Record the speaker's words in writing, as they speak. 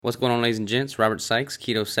What's going on, ladies and gents? Robert Sykes,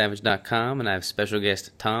 KetoSavage.com, and I have special guest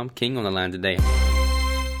Thom King on the line today.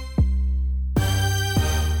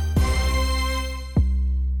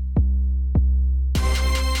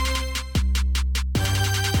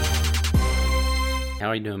 How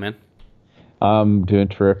are you doing, man? I'm doing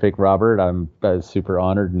terrific, Robert. I'm super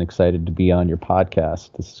honored and excited to be on your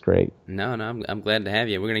podcast. This is great. No, I'm glad to have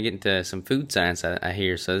you. We're going to get into some food science, I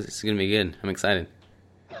hear, so this is going to be good. I'm excited.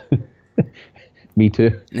 Me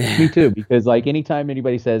too. Me too. Because like anytime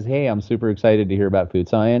anybody says, "Hey, I'm super excited to hear about food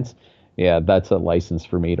science," yeah, that's a license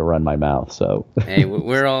for me to run my mouth. So hey,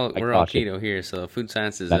 we're all keto here, so food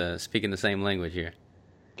science is speaking the same language here.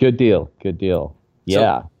 Good deal. Good deal.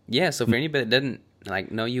 Yeah. So for anybody that doesn't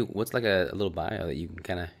know you, what's like a little bio that you can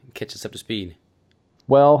kind of catch us up to speed?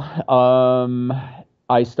 Well,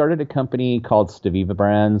 I started a company called Steviva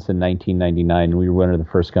Brands in 1999. We were one of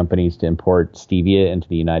the first companies to import stevia into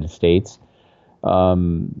the United States.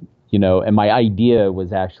 And my idea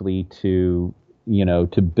was actually to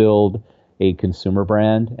build a consumer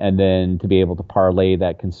brand and then to be able to parlay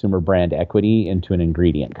that consumer brand equity into an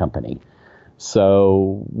ingredient company.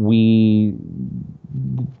 So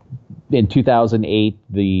in 2008,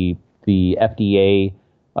 the FDA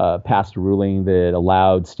passed a ruling that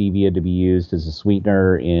allowed stevia to be used as a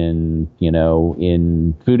sweetener in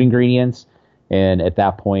food ingredients. And at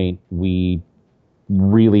that point, we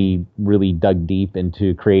really, really dug deep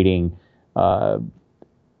into creating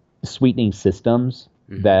sweetening systems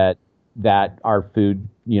that our food,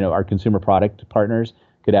 our consumer product partners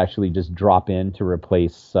could actually just drop in to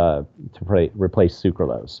replace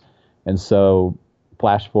sucralose. And so,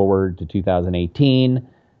 flash forward to 2018,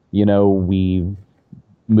 we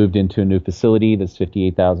moved into a new facility that's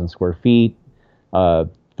 58,000 square feet.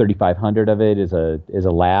 3,500 of it is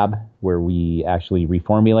a lab where we actually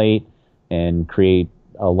reformulate and create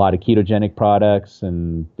a lot of ketogenic products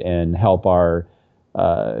and help our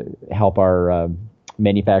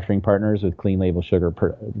manufacturing partners with clean label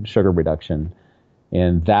sugar reduction.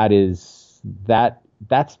 And that's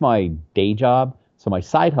my day job. So my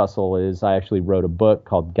side hustle is I actually wrote a book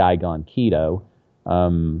called Guy Gone Keto.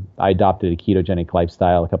 I adopted a ketogenic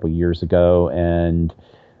lifestyle a couple of years ago, and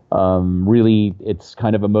really it's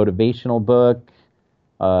kind of a motivational book,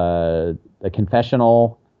 a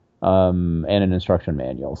confessional, and an instruction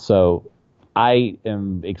manual. So I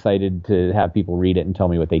am excited to have people read it and tell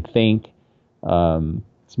me what they think.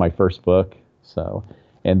 It's my first book.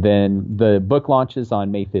 And then the book launches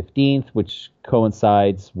on May 15th, which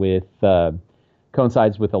coincides with the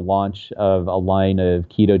launch of a line of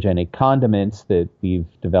ketogenic condiments that we've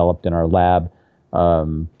developed in our lab.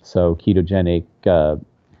 So ketogenic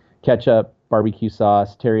ketchup, barbecue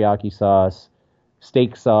sauce, teriyaki sauce,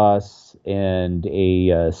 steak sauce, and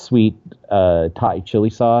a sweet Thai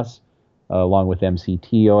chili sauce, along with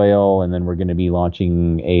MCT oil. And then we're going to be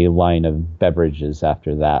launching a line of beverages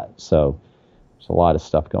after that. So there's a lot of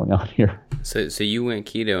stuff going on here. So you went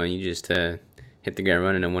keto and you just hit the ground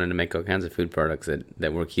running and wanted to make all kinds of food products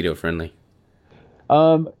that were keto friendly.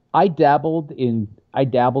 I dabbled in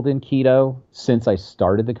keto since I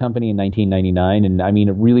started the company in 1999, and I mean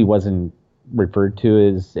it really wasn't referred to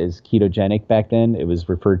as ketogenic back then. It was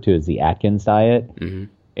referred to as the Atkins diet. Mm-hmm.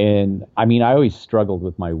 And I mean I always struggled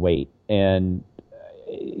with my weight, and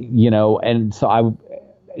so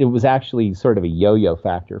it was actually sort of a yo-yo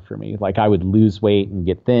factor for me. Like I would lose weight and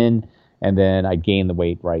get thin, and then I'd gain the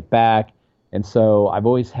weight right back. And so I've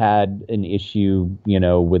always had an issue,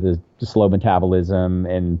 with a slow metabolism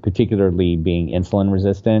and particularly being insulin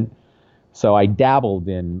resistant. So I dabbled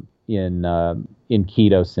in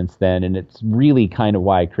keto since then, and it's really kind of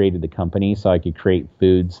why I created the company, so I could create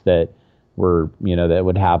foods that were, that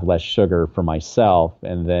would have less sugar for myself,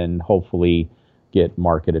 and then hopefully get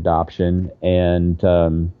market adoption. And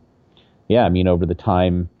over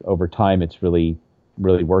time, it's really,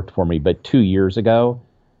 really worked for me. But 2 years ago,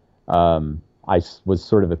 I was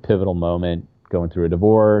sort of a pivotal moment going through a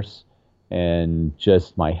divorce, and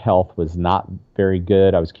just my health was not very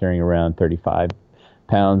good. I was carrying around 35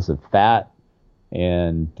 pounds of fat,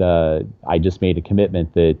 and I just made a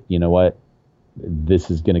commitment that, this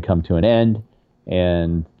is going to come to an end.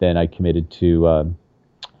 And then I committed to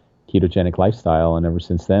ketogenic lifestyle, and ever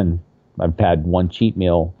since then, I've had one cheat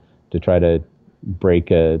meal to try to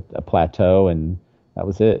break a plateau, and that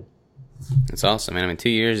was it. That's awesome, man. I mean, 2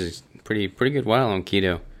 years is pretty good while on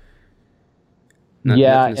keto.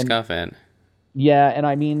 Nothing to scoff at. Yeah, and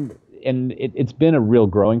I mean, and it's been a real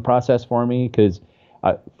growing process for me, because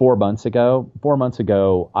 4 months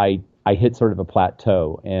ago, I hit sort of a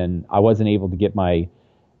plateau, and I wasn't able to get my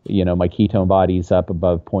ketone bodies up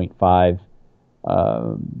above 0.5.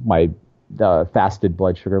 My the fasted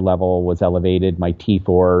blood sugar level was elevated. My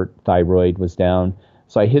T4 thyroid was down.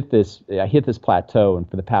 So I hit this plateau, and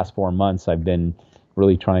for the past 4 months, I've been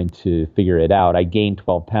really trying to figure it out. I gained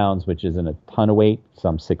 12 pounds, which isn't a ton of weight, so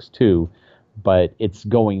I'm 6'2", but it's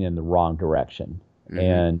going in the wrong direction. Mm-hmm.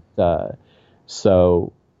 And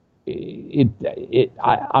so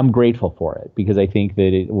I'm grateful for it, because I think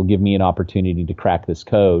that it will give me an opportunity to crack this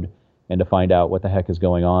code and to find out what the heck is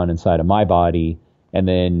going on inside of my body, and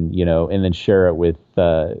then share it with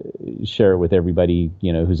everybody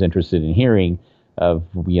who's interested in hearing of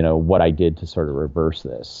what I did to sort of reverse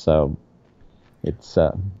this. So it's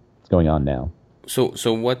going on now. So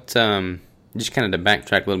what? Just kind of to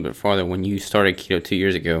backtrack a little bit farther, when you started keto 2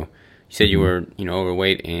 years ago, you said you were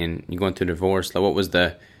overweight and you're going through a divorce. Like, what was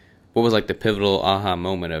like the pivotal aha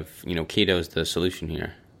moment of keto is the solution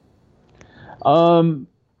here?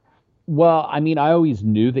 Well, I mean, I always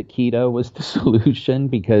knew that keto was the solution,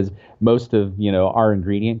 because most of our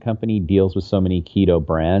ingredient company deals with so many keto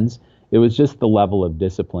brands. It was just the level of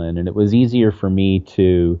discipline, and it was easier for me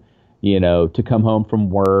to come home from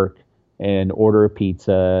work and order a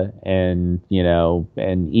pizza and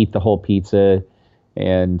eat the whole pizza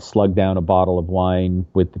and slug down a bottle of wine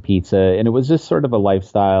with the pizza. And it was just sort of a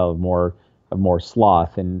lifestyle of more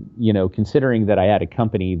sloth. And, considering that I had a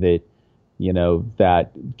company that,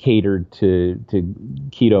 that catered to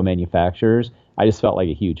keto manufacturers, I just felt like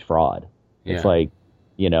a huge fraud. Yeah. It's like,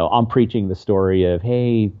 I'm preaching the story of,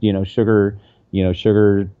 hey, sugar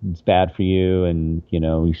is bad for you, and,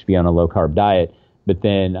 you should be on a low carb diet. But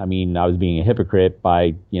then, I mean, I was being a hypocrite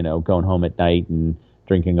by, going home at night and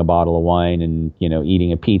drinking a bottle of wine and,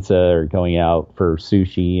 eating a pizza, or going out for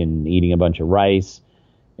sushi and eating a bunch of rice.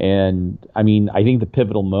 And I mean, I think the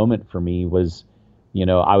pivotal moment for me was,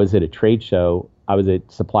 I was at a trade show. I was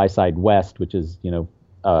at Supply Side West, which is,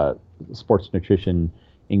 sports nutrition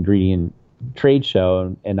ingredient trade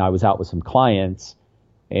show. And I was out with some clients,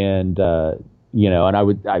 and, and I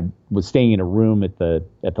was staying in a room at the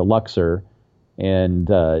Luxor, and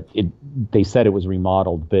they said it was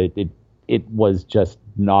remodeled, but it was just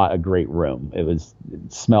not a great room. It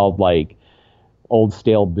smelled like old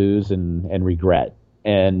stale booze and regret.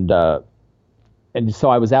 And so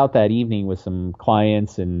I was out that evening with some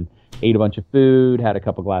clients and ate a bunch of food, had a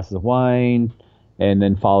couple glasses of wine, and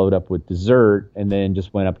then followed up with dessert, and then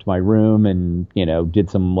just went up to my room and, did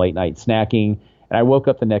some late night snacking. And I woke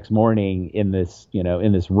up the next morning in this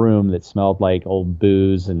room that smelled like old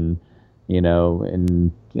booze and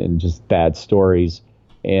just bad stories,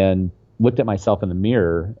 and looked at myself in the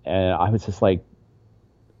mirror, and I was just like,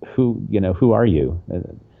 who are you?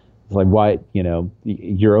 It's like, why,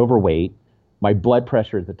 you're overweight. My blood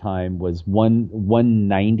pressure at the time was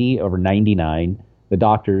 190/99. The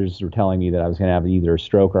doctors were telling me that I was going to have either a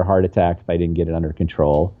stroke or a heart attack if I didn't get it under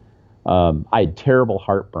control. I had terrible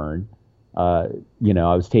heartburn. I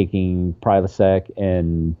was taking Prilosec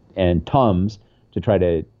and Tums to try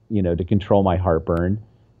to control my heartburn.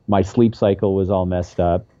 My sleep cycle was all messed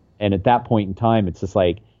up. And at that point in time, it's just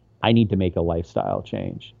like, I need to make a lifestyle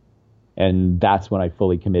change. And that's when I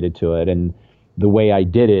fully committed to it. And the way I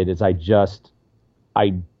did it is I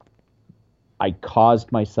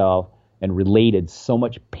caused myself and related so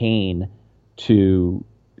much pain to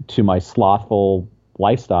my slothful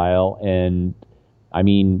lifestyle. And I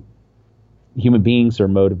mean, human beings are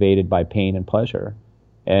motivated by pain and pleasure.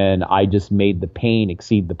 And I just made the pain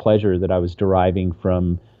exceed the pleasure that I was deriving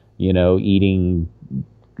from, eating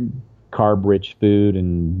carb-rich food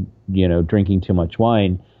and, drinking too much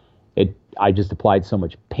wine. I just applied so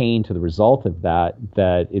much pain to the result of that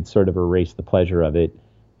it sort of erased the pleasure of it.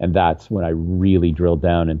 And that's when I really drilled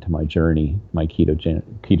down into my journey, my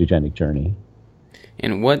ketogenic journey.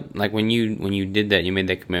 And what, like when you did that, you made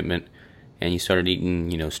that commitment and you started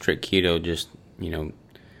eating, strict keto, just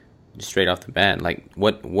straight off the bat, like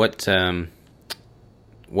what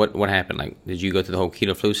happened? Like, did you go through the whole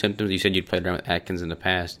keto flu symptoms? You said you'd played around with Atkins in the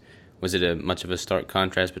past. Was it much of a stark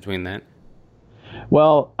contrast between that?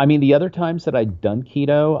 Well, I mean, the other times that I'd done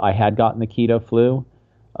keto, I had gotten the keto flu.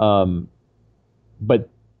 But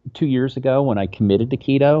 2 years ago when I committed to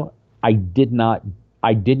keto, I didn't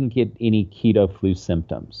get any keto flu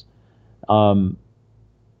symptoms. And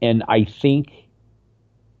I think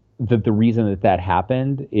that the reason that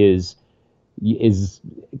happened is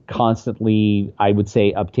constantly, I would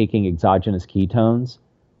say, uptaking exogenous ketones.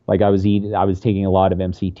 Like I was taking a lot of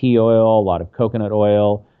MCT oil, a lot of coconut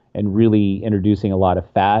oil, and really introducing a lot of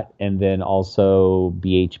fat, and then also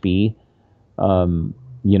BHB.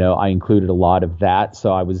 I included a lot of that,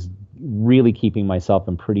 so I was really keeping myself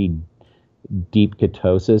in pretty deep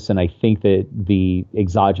ketosis. And I think that the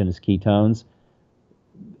exogenous ketones,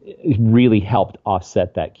 it really helped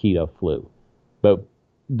offset that keto flu. But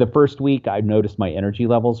the first week, I noticed my energy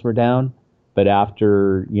levels were down. But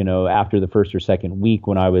after the first or second week,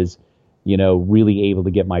 when I was, really able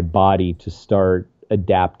to get my body to start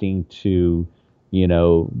adapting to,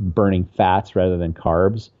 burning fats rather than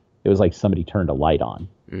carbs, it was like somebody turned a light on.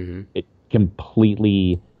 Mm-hmm. It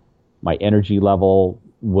completely, my energy level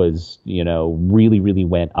was, really, really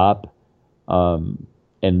went up.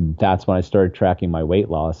 And that's when I started tracking my weight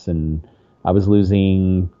loss, and I was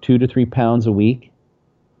losing 2 to 3 pounds a week,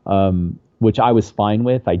 which I was fine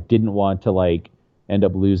with. I didn't want to end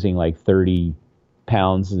up losing 30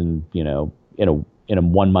 pounds in a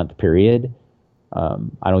 1 month period. I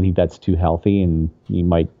don't think that's too healthy, and you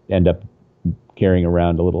might end up carrying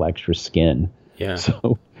around a little extra skin. Yeah.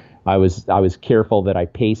 So I was careful that I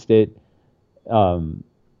paced it. And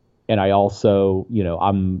I also,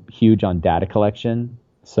 I'm huge on data collection.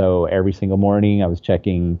 So every single morning I was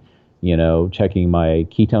checking my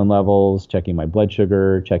ketone levels, checking my blood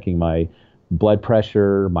sugar, checking my blood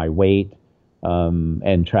pressure, my weight,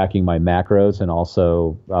 and tracking my macros, and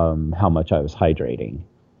also how much I was hydrating.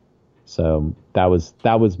 So that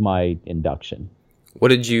was my induction. What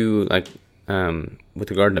did you like with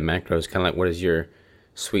regard to macros? Kind of like, what is your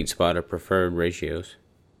sweet spot or preferred ratios?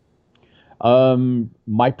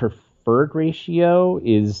 My preferred ratio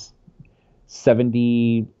is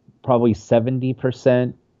probably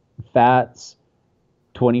 70% fats,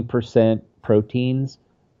 20% proteins,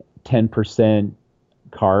 10%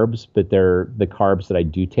 carbs, but the carbs that I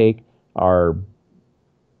do take are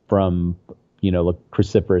from,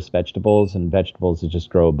 cruciferous vegetables, and vegetables that just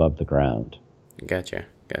grow above the ground. Gotcha.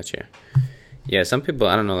 Yeah, some people,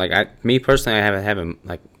 I don't know, me personally, I have a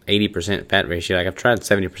 80% fat ratio. I've tried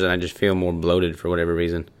 70%. I just feel more bloated for whatever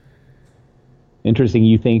reason. Interesting.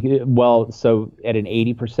 You think, well, so at an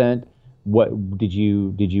 80%, what did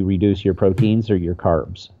you reduce your proteins or your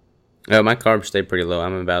carbs? My carbs stay pretty low.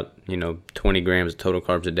 I'm about 20 grams of total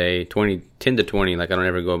carbs a day. 10 to 20. I don't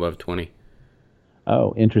ever go above 20.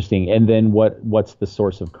 Oh, interesting. And then what's the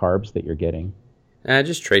source of carbs that you're getting?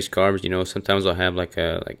 Just trace carbs. Sometimes I'll have like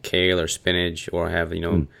kale or spinach, or I have a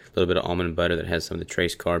little bit of almond butter that has some of the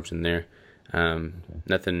trace carbs in there. Okay.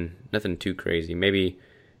 Nothing too crazy. Maybe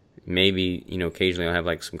occasionally I'll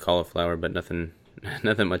have some cauliflower, but nothing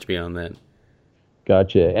much beyond that.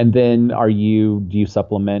 Gotcha. And then do you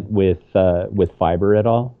supplement with fiber at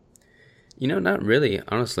all? Not really.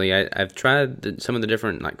 Honestly, I've tried some of the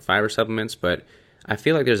different fiber supplements, but I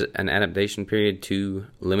feel like there's an adaptation period to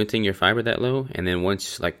limiting your fiber that low. And then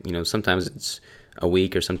once, sometimes it's a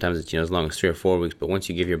week, or sometimes it's, as long as 3 or 4 weeks. But once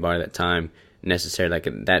you give your body that time necessary,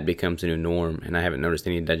 that becomes a new norm. And I haven't noticed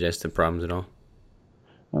any digestive problems at all.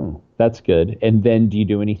 Oh, that's good. And then do you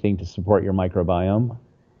do anything to support your microbiome?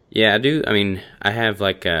 Yeah, I do. I mean, I have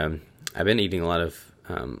I've been eating a lot of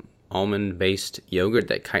almond-based yogurt,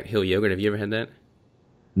 that Kite Hill yogurt. Have you ever had that?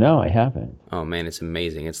 No, I haven't. Oh man, it's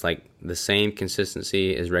amazing. It's like the same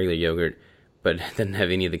consistency as regular yogurt, but it doesn't have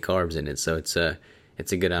any of the carbs in it. So it's a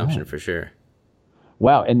good option for sure.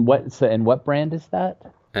 Wow, and what brand is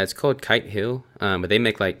that? It's called Kite Hill, but they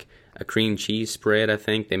make a cream cheese spread. I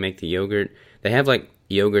think they make the yogurt. They have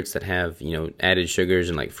yogurts that have added sugars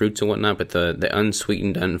and fruits and whatnot, but the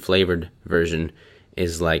unsweetened, unflavored version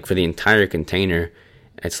is for the entire container.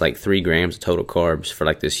 It's 3 grams of total carbs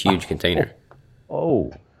for this huge container.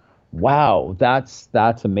 Oh, wow, that's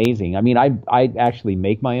amazing. I mean, I actually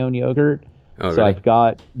make my own yogurt. Oh, so really? I've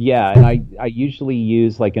got, and I usually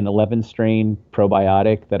use an 11 strain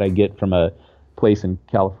probiotic that I get from a place in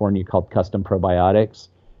California called Custom Probiotics.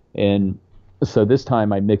 And so this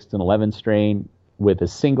time I mixed an 11 strain with a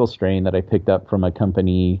single strain that I picked up from a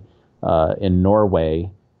company in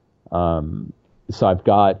Norway. So I've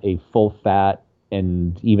got a full fat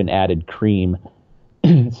and even added cream.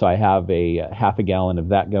 So I have a half a gallon of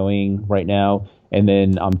that going right now, and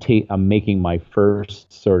then I'm making my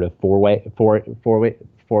first sort of four way.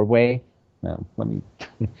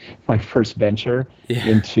 My first venture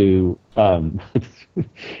into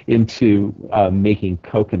making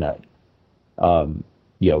coconut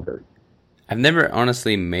yogurt. I've never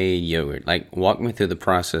honestly made yogurt. Walk me through the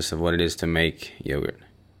process of what it is to make yogurt.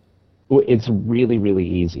 Well, it's really, really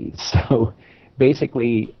easy. So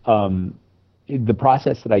basically, the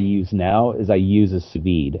process that I use now is I use a sous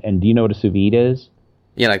vide. And do you know what a sous vide is?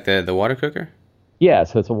 Yeah, the water cooker? Yeah,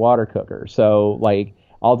 so it's a water cooker. So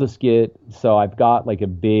I've got a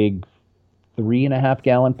big 3.5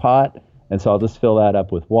 gallon pot. And so I'll just fill that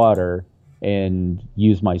up with water and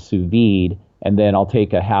use my sous vide. And then I'll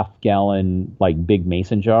take a half gallon big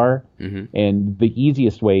mason jar. Mm-hmm. And the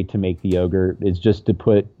easiest way to make the yogurt is just to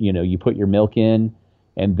put, you put your milk in,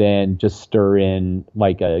 and then just stir in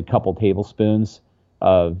like a couple tablespoons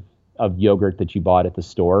of yogurt that you bought at the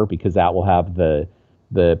store, because that will have the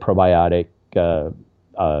probiotic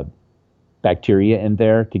uh, bacteria in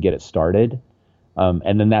there to get it started.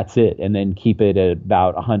 And then that's it. And then keep it at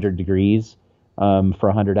about 100 degrees for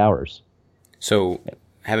 100 hours. So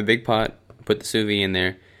have a big pot, put the sous vide in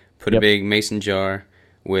there, put a Yep. big mason jar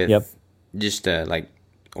with Yep. just like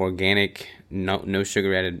organic, no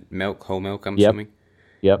sugar added milk, whole milk, I'm Yep. assuming.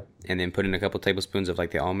 Yep. And then put in a couple tablespoons of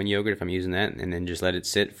like the almond yogurt if I'm using that, and then just let it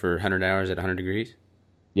sit for 100 hours at 100 degrees.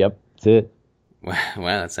 Yep. That's it. Wow,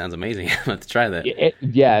 that sounds amazing. I'll have to try that.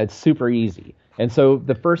 Yeah, it's super easy. And so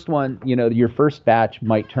the first one, your first batch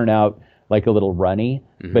might turn out like a little runny,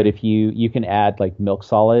 but if you can add like milk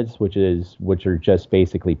solids, which are just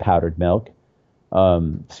basically powdered milk.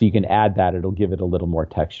 So you can add that, it'll give it a little more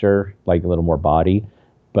texture, like a little more body.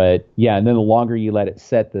 But yeah, and then the longer you let it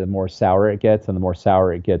set, the more sour it gets, and the more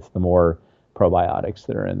sour it gets, the more probiotics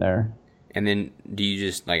that are in there. And then do you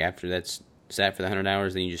just, like, after that's sat for the 100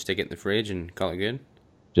 hours, then you just stick it in the fridge and call it good?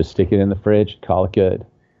 Just stick it in the fridge, call it good.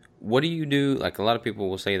 What do you do? Like, a lot of people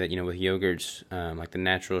will say that, with yogurts, like the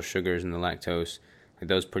natural sugars and the lactose, like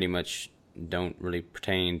those pretty much don't really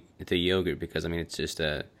pertain to yogurt because, I mean, it's just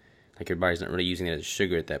like your body's not really using it as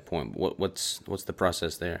sugar at that point. What's the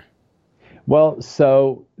process there? Well,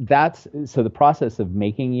 so the process of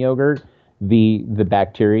making yogurt, the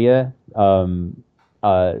bacteria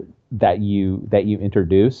that you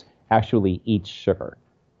introduce actually eats sugar.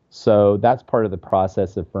 So that's part of the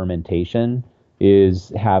process of fermentation,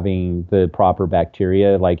 is having the proper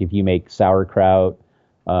bacteria. Like if you make sauerkraut,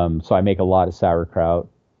 so I make a lot of sauerkraut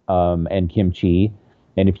and kimchi,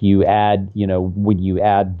 and if you add, when you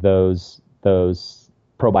add those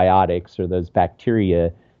probiotics or those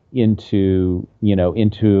bacteria into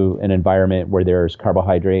an environment where there's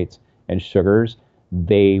carbohydrates and sugars,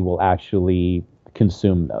 they will actually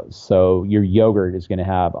consume those. So your yogurt is going to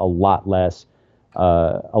have a lot less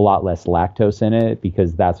lactose in it,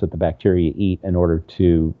 because that's what the bacteria eat in order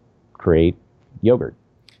to create yogurt.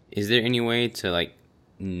 Is there any way to like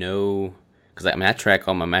know? Because I mean, I track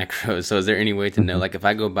all my macros. So is there any way to know, like, if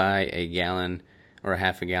I go buy a gallon or a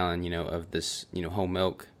half a gallon, of this, whole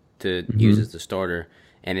milk to use as the starter,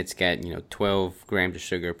 and it's got 12 grams of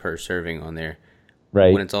sugar per serving on there.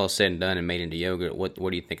 Right. When it's all said and done and made into yogurt, what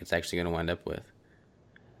do you think it's actually going to wind up with?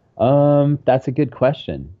 That's a good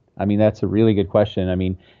question. I mean, that's a really good question. I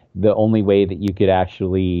mean, the only way that you could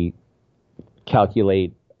actually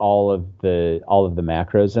calculate all of the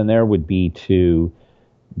macros in there would be to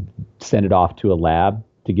send it off to a lab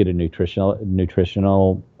to get a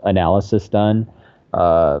nutritional analysis done.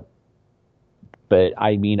 But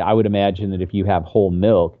I mean, I would imagine that if you have whole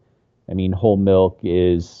milk, whole milk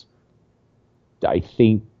is, I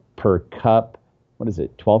think, per cup, what is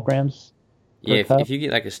it, 12 grams? Yeah, if you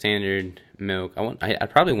get like a standard milk, I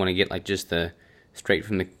probably want to get like just the straight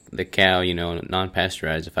from the cow,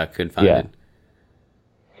 non-pasteurized if I could find it.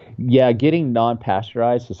 Yeah, getting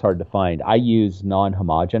non-pasteurized is hard to find. I use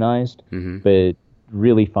non-homogenized, but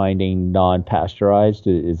really finding non-pasteurized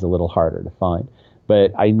is a little harder to find.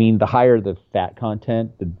 But I mean, the higher the fat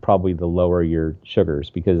content, probably the lower your sugars,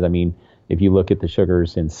 because I mean, if you look at the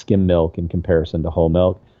sugars in skim milk in comparison to whole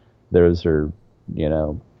milk, those are,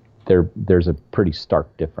 there's a pretty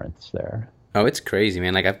stark difference there. Oh, it's crazy,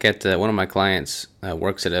 man. Like I've got one of my clients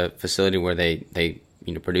works at a facility where they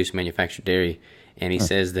produce manufactured dairy, and he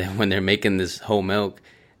says that when they're making this whole milk,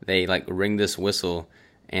 they like ring this whistle,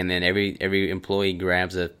 and then every employee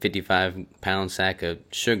grabs a 55-pound sack of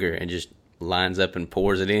sugar and just lines up and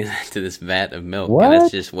pours it into this vat of milk. What? And that's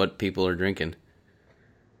just what people are drinking.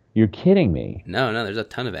 You're kidding me. No, there's a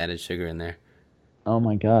ton of added sugar in there. Oh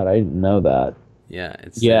my God, I didn't know that. Yeah,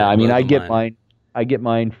 it's I mean, I get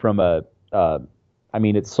mine from I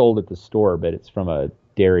mean, it's sold at the store, but it's from a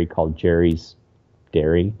dairy called Jerry's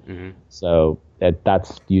Dairy. Mm-hmm. So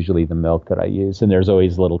that's usually the milk that I use, and there's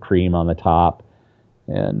always a little cream on the top,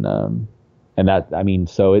 and that, I mean,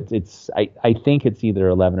 so it's I think it's either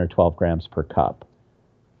 11 or 12 grams per cup.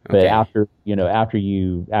 But after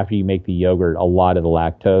you make the yogurt, a lot of the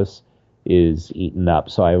lactose is eaten up.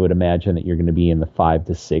 So I would imagine that you're going to be in the 5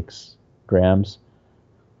 to 6 grams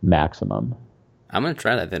maximum. I'm gonna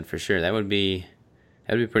try that then for sure. That'd be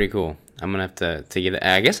pretty cool. I'm gonna have to get it.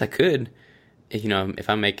 I guess I could, if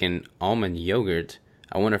I'm making almond yogurt.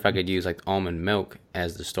 I wonder if I could use like almond milk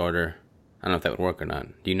as the starter. I don't know if that would work or not.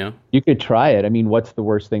 Do you know? You could try it. I mean, what's the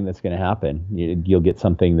worst thing that's going to happen? You'll get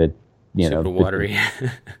something that super watery.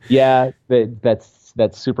 Yeah, that's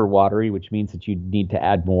super watery, which means that you need to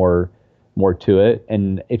add more to it.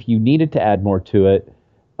 And if you needed to add more to it,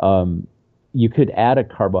 you could add a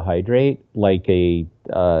carbohydrate like a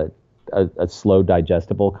slow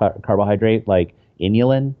digestible carbohydrate like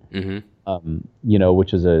inulin, Mm-hmm.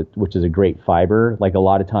 which is a great fiber. Like a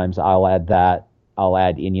lot of times I'll add that. I'll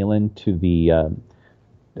add inulin to the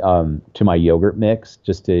to my yogurt mix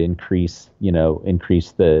just to increase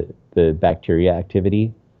the bacteria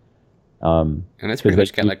activity. And that's pretty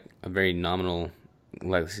Because much got like a very nominal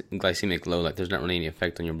glycemic load. Like there's not really any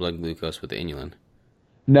effect on your blood glucose with the inulin.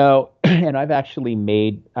 no, and I've actually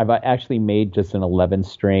made just an 11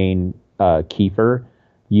 strain kefir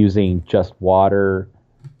using just water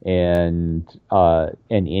and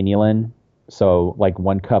inulin. So like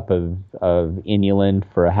 1 cup of inulin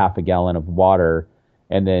for a half a gallon of water,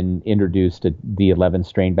 and then introduced the 11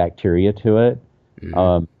 strain bacteria to it.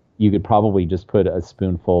 Mm-hmm. You could probably just put a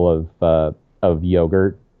spoonful of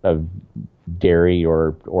yogurt, of dairy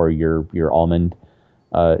or your almond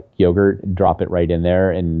yogurt, drop it right in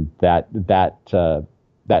there, and that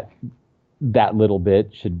little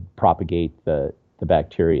bit should propagate the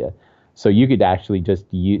bacteria. So you could actually just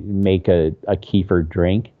make a kefir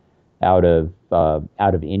drink out of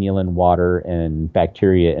inulin, water, and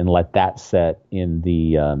bacteria, and let that set in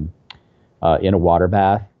in a water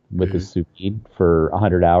bath with the Mm-hmm. sous vide for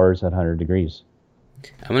 100 hours at 100 degrees.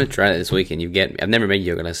 I'm gonna try that this weekend. I've never made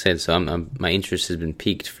yogurt, like I said, so my interest has been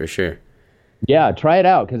piqued for sure. Yeah, try it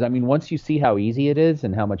out because I mean, once you see how easy it is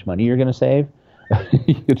and how much money you're going to save,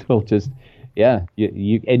 it'll just yeah.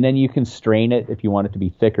 And then you can strain it if you want it to be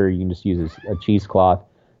thicker. You can just use a cheesecloth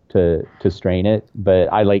to strain it. But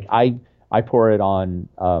I pour it on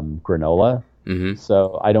granola. Mm-hmm.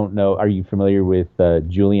 So I don't know. Are you familiar with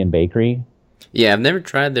Julian Bakery? Yeah, I've never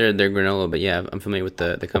tried their granola, but yeah, I'm familiar with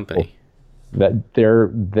the company. Let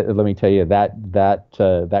me tell you that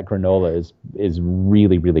granola is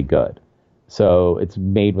really really good. So it's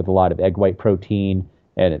made with a lot of egg white protein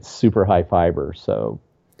and it's super high fiber. So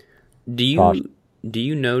Do gosh, you do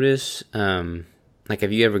you notice like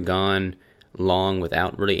have you ever gone long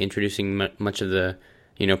without really introducing much of the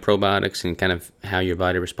probiotics and kind of how your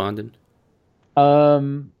body responded?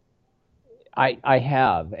 um, I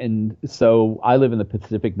have, and so I live in the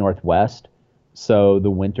Pacific Northwest, so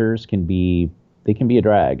the winters can be a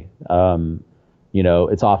drag.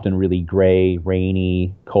 It's often really gray,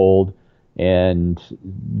 rainy, cold, and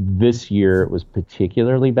this year it was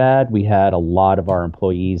particularly bad. We had a lot of our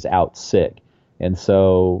employees out sick, and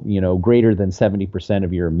so greater than 70%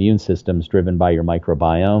 of your immune system is driven by your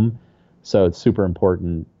microbiome. So it's super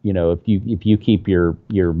important, if you keep your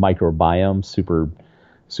microbiome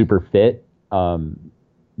super fit,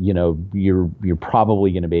 you're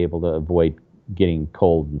probably going to be able to avoid getting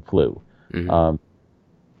cold and flu. Mm-hmm.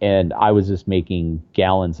 And I was just making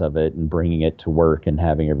gallons of it and bringing it to work and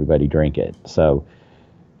having everybody drink it. So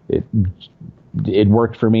it it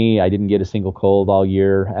worked for me. I didn't get a single cold all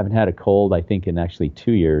year. I haven't had a cold, I think, in actually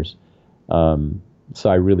 2 years. So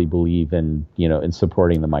I really believe in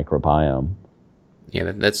supporting the microbiome.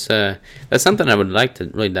 Yeah, that's something I would like to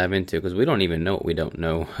really dive into because we don't even know what we don't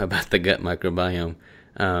know about the gut microbiome.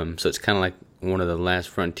 So it's kind of like one of the last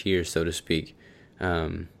frontiers, so to speak.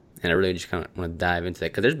 And I really just kind of want to dive into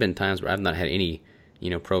that because there's been times where I've not had any,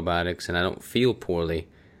 probiotics and I don't feel poorly,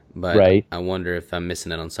 but Right. I wonder if I'm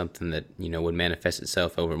missing out on something that would manifest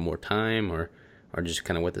itself over more time, or just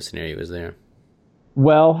kind of what the scenario is there.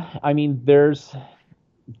 Well, I mean, there's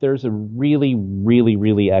a really, really,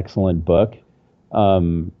 really excellent book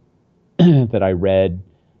um, that I read,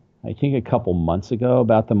 I think, a couple months ago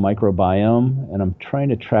about the microbiome, and I'm trying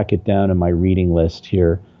to track it down in my reading list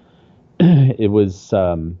here. It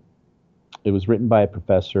was written by a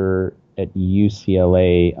professor at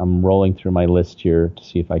UCLA. I'm rolling through my list here to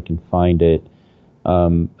see if I can find it,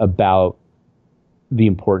 about the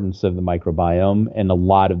importance of the microbiome and a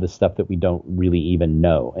lot of the stuff that we don't really even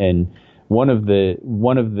know. And one of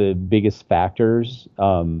the biggest factors,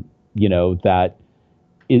 that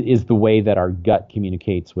is the way that our gut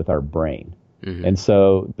communicates with our brain. Mm-hmm. And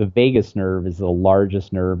so the vagus nerve is the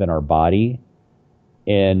largest nerve in our body,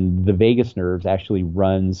 and the vagus nerve actually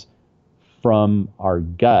runs from our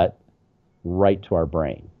gut right to our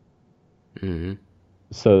brain. Mm-hmm.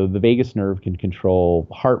 So the vagus nerve can control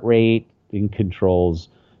heart rate, it controls,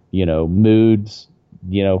 moods,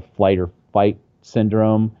 flight or fight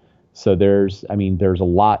syndrome. So there's a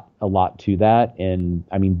lot to that. And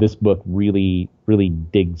I mean, this book really, really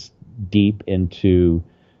digs deep into,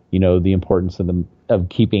 the importance of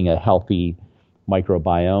keeping a healthy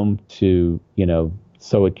microbiome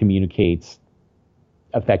so it communicates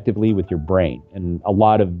effectively with your brain. And a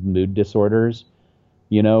lot of mood disorders,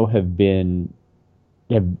 have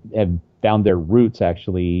found their roots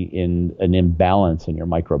actually in an imbalance in your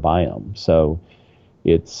microbiome. So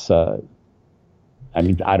it's, I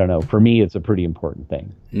mean, I don't know. For me, it's a pretty important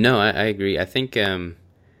thing. No, I agree. I think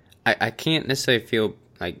I can't necessarily feel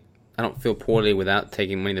like I don't feel poorly without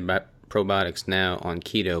taking many of the probiotics now on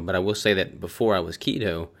keto, but I will say that before I was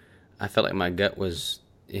keto, I felt like my gut was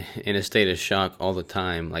in a state of shock all the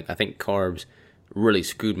time. Like I think carbs really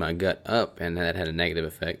screwed my gut up, and that had a negative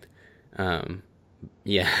effect.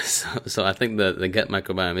 Yeah, so I think the gut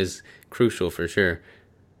microbiome is crucial for sure.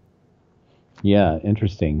 Yeah,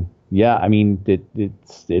 interesting. Yeah, I mean,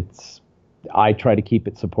 it's I try to keep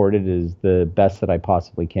it supported as the best that I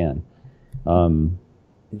possibly can. Um,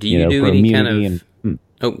 Do you do for any kind immunity of?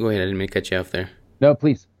 Oh, go ahead. I didn't mean to cut you off there. no,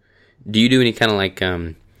 please. Do you do any kind of like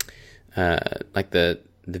the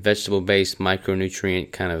vegetable based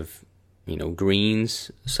micronutrient kind of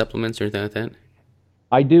greens supplements or anything like that?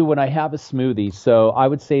 I do when I have a smoothie. So I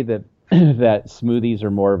would say that that smoothies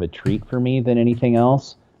are more of a treat for me than anything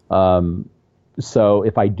else. So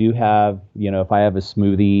if I do have, if I have a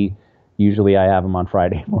smoothie, usually I have them on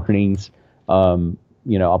Friday mornings. I'll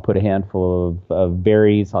put a handful of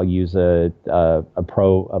berries. I'll use a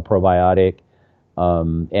probiotic,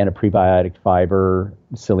 and a prebiotic fiber,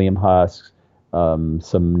 psyllium husks,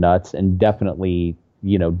 some nuts, and definitely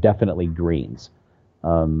greens.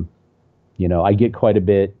 I get quite a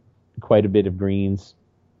bit of greens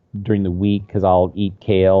during the week because I'll eat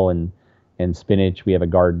kale and spinach. We have a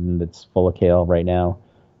garden that's full of kale right now.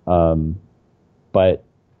 But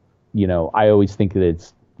I always think that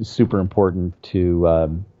it's super important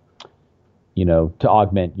to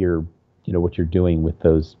augment your, what you're doing with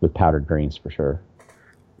powdered greens for sure.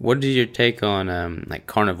 What is your take on like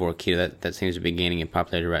carnivore keto? That seems to be gaining in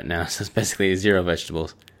popularity right now. So it's basically zero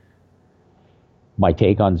vegetables. My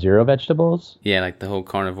take on zero vegetables? Yeah, like the whole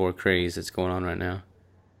carnivore craze that's going on right now.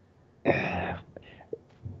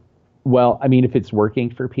 Well, I mean, if it's working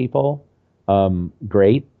for people,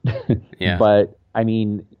 great. Yeah. But I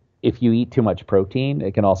mean, if you eat too much protein,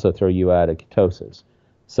 it can also throw you out of ketosis.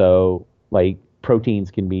 So, like, proteins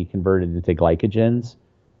can be converted into glycogens,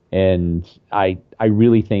 and I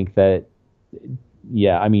really think that,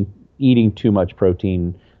 yeah, I mean, eating too much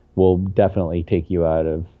protein will definitely take you out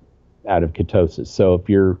of ketosis. So if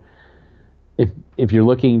you're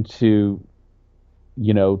looking to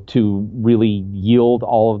to really yield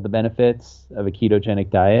all of the benefits of a ketogenic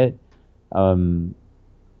diet,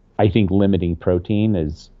 I think limiting protein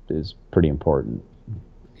is pretty important.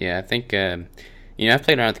 Yeah, I think I've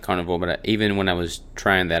played around with the carnivore, but even when I was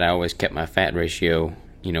trying that, I always kept my fat ratio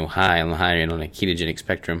high on the higher end on a ketogenic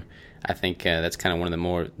spectrum. I think that's kind of one of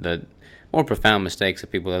the more profound mistakes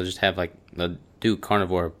that people, they'll just have they'll do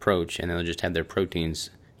carnivore approach and they'll just have their proteins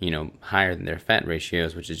higher than their fat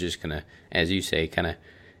ratios, which is just gonna, as you say, kind of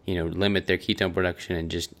limit their ketone production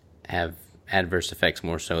and just have adverse effects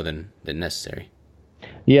more so than necessary.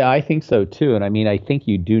 Yeah, I think so too. And I mean, I think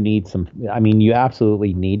you do need you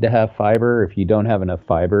absolutely need to have fiber. If you don't have enough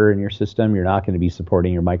fiber in your system, you're not going to be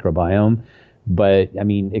supporting your microbiome. But I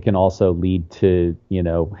mean, it can also lead to,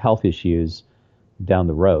 health issues down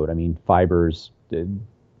the road. I mean, fiber's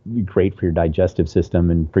great for your digestive system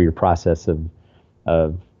and for your process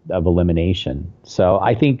of elimination. So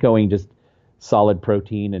I think going just solid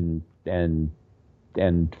protein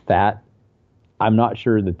and fat, I'm not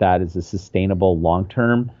sure that is a sustainable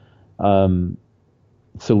long-term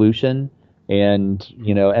solution. And,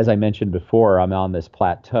 as I mentioned before, I'm on this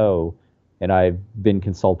plateau and I've been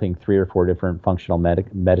consulting 3 or 4 different functional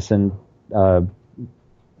medicine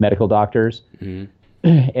medical doctors. Mm-hmm.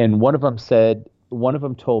 And one of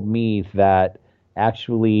them told me that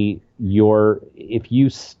actually if you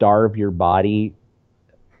starve your body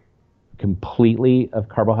completely of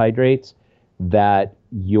carbohydrates, that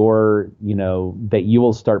you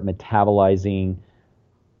will start metabolizing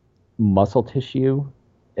muscle tissue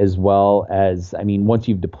as well as, I mean, once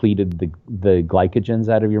you've depleted the glycogens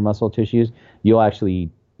out of your muscle tissues, you'll actually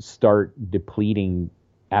start depleting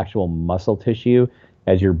actual muscle tissue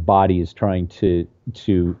as your body is trying to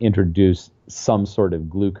introduce some sort of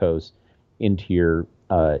glucose into your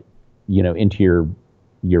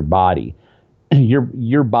your body.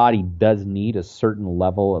 Your body does need a certain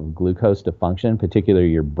level of glucose to function, particularly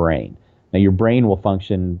your brain. Now, your brain will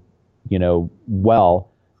function, well,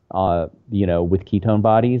 with ketone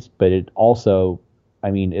bodies, but it also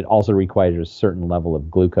requires a certain level of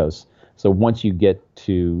glucose. So once you get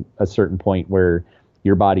to a certain point where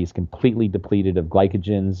your body is completely depleted of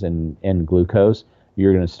glycogens and glucose,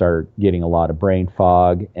 you're going to start getting a lot of brain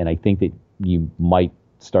fog. And I think that you might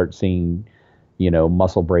start seeing,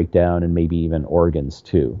 muscle breakdown and maybe even organs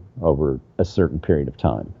too over a certain period of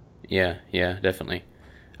time. Yeah, yeah, definitely.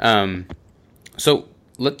 Um, so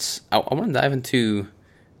I want to dive into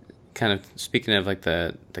kind of speaking of like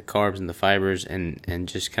the carbs and the fibers and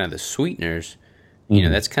just kind of the sweeteners. You know,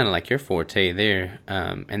 Hmm. that's kind of like your forte there.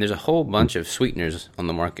 And there's a whole bunch of sweeteners on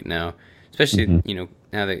the market now, especially, Hmm. you know,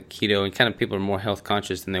 now that keto and kind of people are more health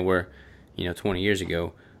conscious than they were, you know, 20 years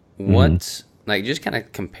ago. Hmm. What, like, just kind of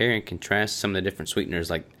compare and contrast some of the different sweeteners,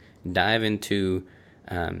 like, dive into,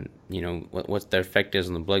 you know, what their effect is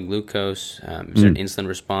on the blood glucose. Is there an insulin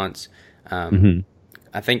response? Um, Hmm.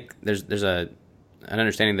 I think there's an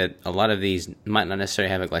understanding that a lot of these might not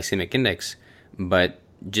necessarily have a glycemic index, but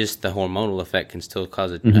just the hormonal effect can still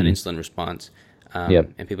cause an Hmm. insulin response,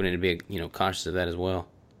 Yep. and people need to be, you know, cautious of that as well.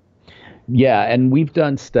 Yeah, and we've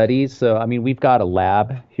done studies. So, I mean, we've got a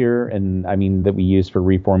lab here, and I mean that we use for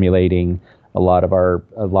reformulating a lot of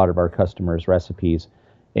our customers' recipes.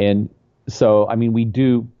 And so, I mean, we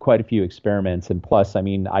do quite a few experiments, and plus, I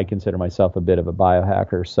mean, I consider myself a bit of a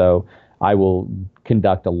biohacker, so I will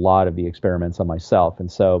conduct a lot of the experiments on myself.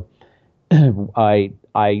 And so,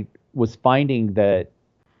 I was finding that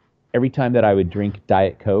every time that I would drink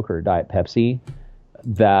Diet Coke or Diet Pepsi,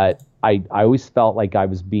 that I always felt like I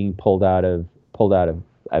was being pulled out of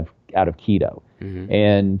keto. Hmm.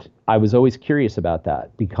 And I was always curious about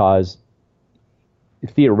that because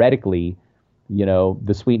theoretically,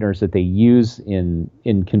 the sweeteners that they use in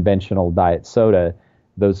conventional diet soda,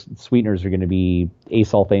 those sweeteners are going to be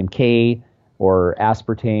asulfame K or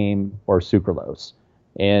aspartame or sucralose.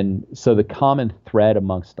 And so the common thread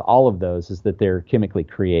amongst all of those is that they're chemically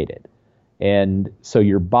created. And so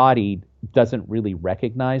your body doesn't really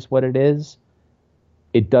recognize what it is.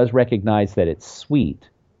 It does recognize that it's sweet.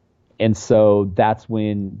 And so that's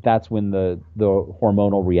when the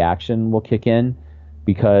hormonal reaction will kick in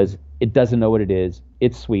because it doesn't know what it is.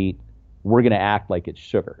 It's sweet. We're going to act like it's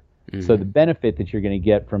sugar. So the Hmm. benefit that you're going to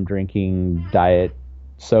get from drinking diet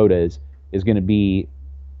sodas is going to be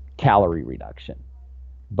calorie reduction.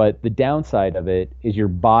 But the downside of it is your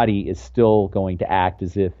body is still going to act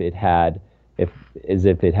if as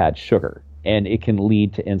if it had sugar, and it can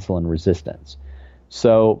lead to insulin resistance.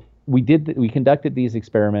 So we conducted these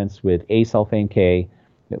experiments with asulfame K,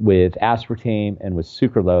 with aspartame, and with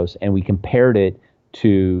sucralose, and we compared it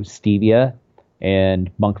to stevia and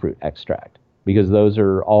monk fruit extract because those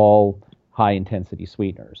are all high intensity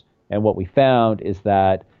sweeteners. And what we found is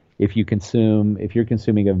that if you're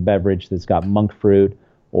consuming a beverage that's got monk fruit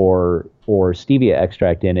or stevia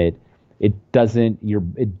extract in it, it doesn't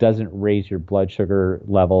raise your blood sugar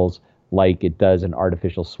levels like it does an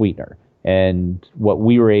artificial sweetener. And what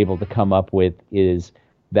we were able to come up with is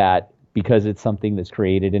that because it's something that's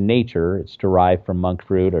created in nature, it's derived from monk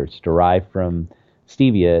fruit or it's derived from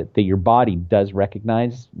stevia, that your body does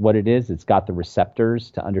recognize what it is. It's got the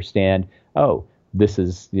receptors to understand, oh, this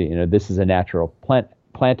is a natural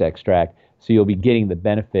plant extract. So you'll be getting the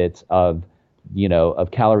benefits of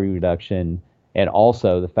calorie reduction and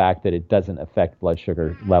also the fact that it doesn't affect blood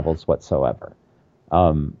sugar levels whatsoever.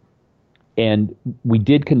 Um, and we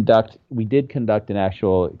did conduct an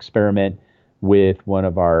actual experiment with one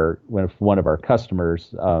of our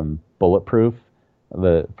customers, Bulletproof,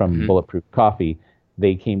 from Hmm. Bulletproof Coffee.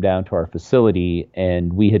 They came down to our facility,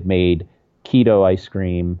 and we had made keto ice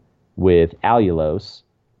cream with allulose,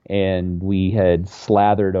 and we had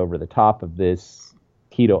slathered over the top of this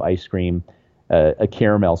keto ice cream a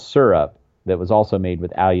caramel syrup that was also made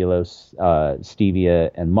with allulose, stevia,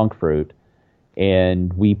 and monk fruit,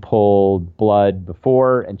 and we pulled blood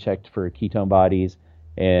before and checked for ketone bodies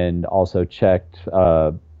and also checked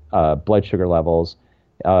blood sugar levels.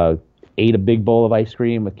 Uh, Ate a big bowl of ice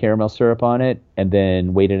cream with caramel syrup on it, and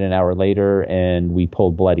then waited an hour later and we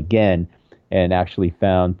pulled blood again and actually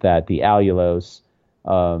found that the allulose,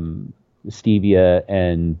 um, stevia,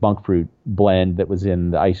 and monk fruit blend that was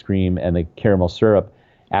in the ice cream and the caramel syrup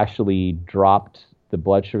actually dropped the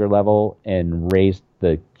blood sugar level and raised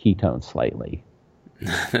the ketone slightly.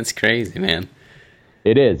 That's crazy, man.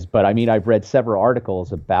 It is, but I mean, I've read several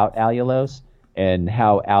articles about allulose and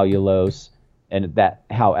how allulose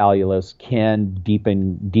can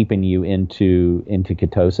deepen you into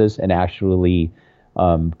ketosis and actually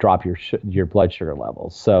drop your blood sugar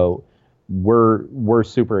levels. So we're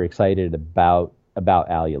super excited about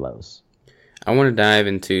allulose. I want to dive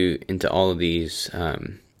into all of these, Okay.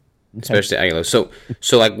 especially allulose.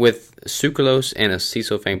 So like with sucralose and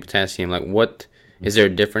acesulfame potassium, like what is there a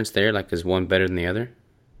difference there? Like is one better than the other?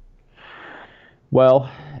 Well,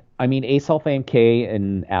 I mean, asulfame K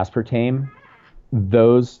and aspartame,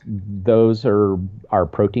 those are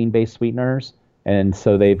protein based sweeteners, and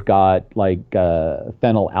so they've got like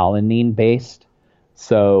phenylalanine based.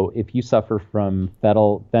 So if you suffer from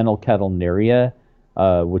phenylketonuria,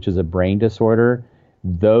 which is a brain disorder,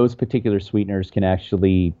 those particular sweeteners can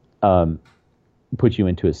actually put you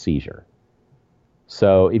into a seizure.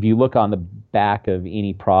 So if you look on the back of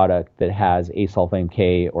any product that has acesulfame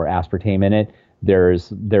K or aspartame in it,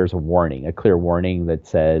 there's a warning, a clear warning that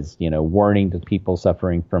says, warning to people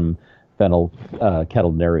suffering from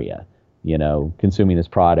phenylketonuria. Consuming this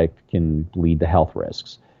product can lead to health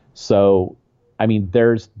risks. So, I mean,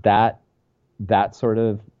 there's that sort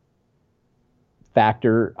of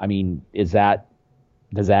factor. I mean, does that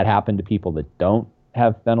happen to people that don't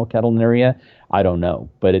have phenylketonuria? I don't know,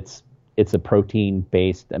 but it's a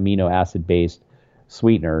protein-based, amino acid-based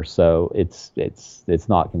sweetener, so it's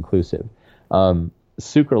not conclusive.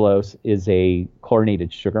 Sucralose is a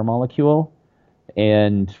chlorinated sugar molecule,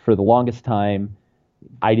 and for the longest time,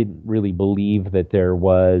 I didn't really believe that there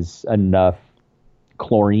was enough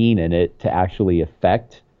chlorine in it to actually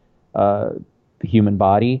affect the human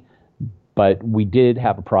body. But we did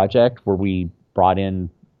have a project where we brought in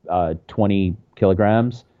 20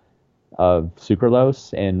 kilograms of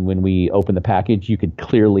sucralose, and when we opened the package, you could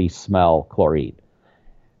clearly smell chlorine,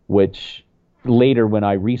 which later, when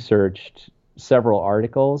I researched several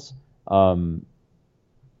articles,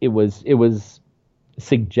 it was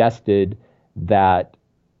suggested that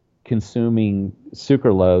consuming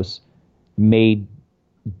sucralose may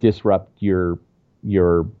disrupt your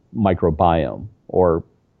microbiome, or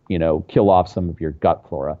kill off some of your gut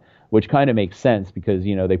flora, which kind of makes sense because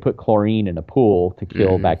they put chlorine in a pool to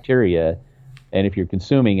kill bacteria, and if you're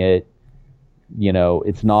consuming it,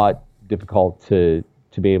 it's not difficult to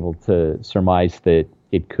be able to surmise that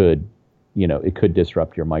it could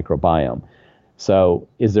disrupt your microbiome. So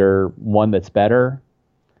is there one that's better?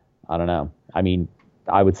 I don't know. I mean,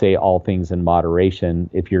 I would say all things in moderation.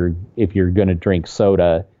 If you're going to drink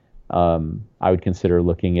soda, I would consider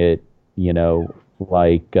looking at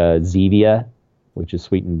like Zevia, which is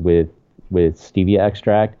sweetened with stevia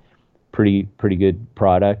extract. Pretty good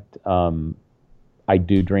product. I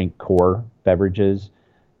do drink core beverages,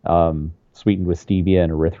 sweetened with stevia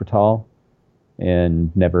and erythritol,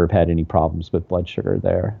 and never have had any problems with blood sugar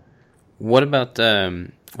there. What about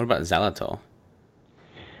xylitol?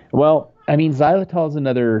 Well, I mean, xylitol is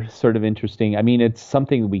another sort of interesting. I mean, it's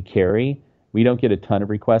something we carry. We don't get a ton of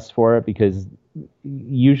requests for it because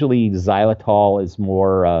usually xylitol is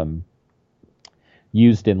more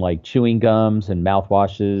used in like chewing gums and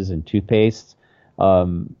mouthwashes and toothpastes.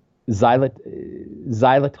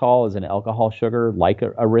 Xylitol is an alcohol sugar like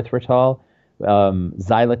erythritol.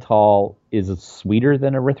 Xylitol is sweeter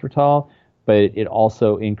than erythritol, but it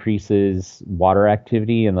also increases water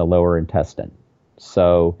activity in the lower intestine.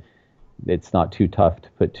 So it's not too tough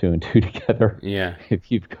to put two and two together. Yeah.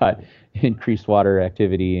 If you've got increased water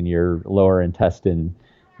activity in your lower intestine,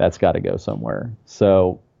 that's got to go somewhere.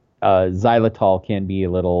 So xylitol can be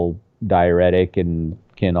a little diuretic and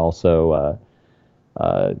can also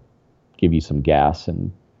give you some gas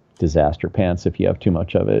and disaster pants if you have too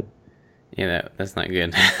much of it. Yeah, that's not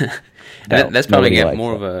good. That's probably get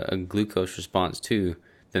more of a glucose response too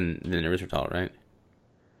than erythritol, right?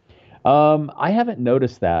 I haven't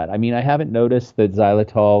noticed that. I mean, I haven't noticed that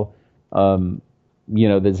xylitol, that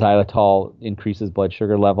xylitol increases blood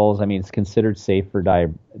sugar levels. I mean, it's considered safe for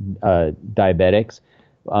diabetics.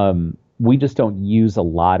 We just don't use a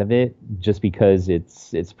lot of it just because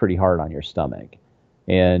it's pretty hard on your stomach.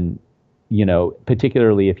 And,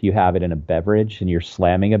 particularly if you have it in a beverage and you're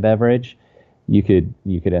slamming a beverage, you could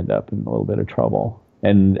end up in a little bit of trouble.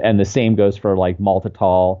 And the same goes for like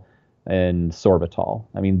maltitol and sorbitol.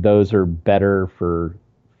 I mean, those are better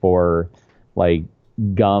for like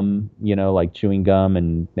gum, like chewing gum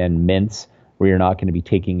and mints, where you're not going to be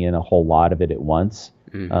taking in a whole lot of it at once,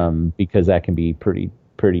 because that can be pretty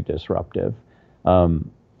disruptive. Out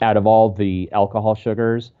of all the alcohol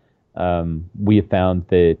sugars, we have found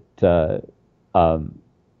that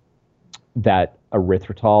that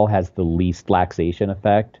erythritol has the least laxation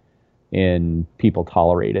effect, and people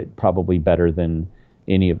tolerate it probably better than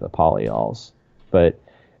any of the polyols. But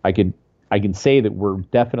I can say that we're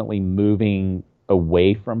definitely moving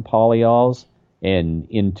away from polyols and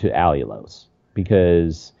into allulose,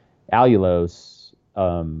 because allulose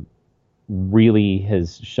really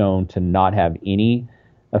has shown to not have any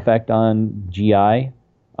effect on GI,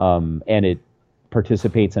 and it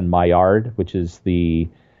participates in Maillard, which is the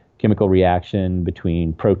chemical reaction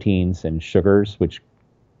between proteins and sugars, which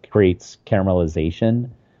creates caramelization.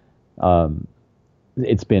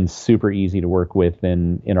 It's been super easy to work with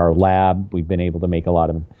in our lab. We've been able to make a lot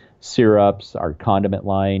of syrups. Our condiment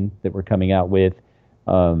line that we're coming out with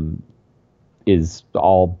is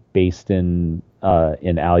all based in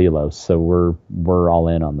allulose. So we're all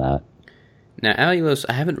in on that. Now, allulose,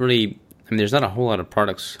 I haven't really. I mean, there's not a whole lot of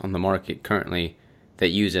products on the market currently that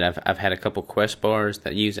use it. I've had a couple Quest bars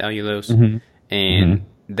that use allulose, Hmm. Hmm. and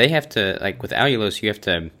they have to like with allulose, you have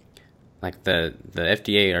to like the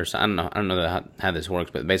FDA or so, I don't know how this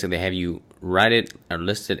works, but basically they have you write it or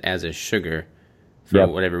list it as a sugar for Yep.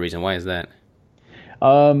 whatever reason. Why is that?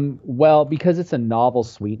 Well, because it's a novel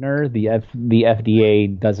sweetener, the FDA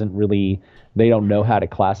doesn't really, they don't know how to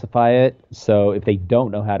classify it. So if they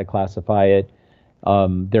don't know how to classify it,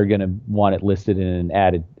 they're going to want it listed in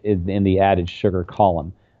the added sugar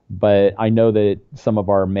column. But I know that some of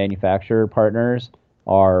our manufacturer partners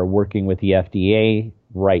are working with the FDA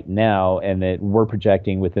right now, and that we're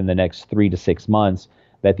projecting within the next 3 to 6 months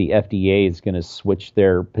that the FDA is going to switch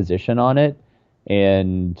their position on it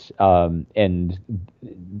and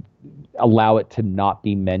allow it to not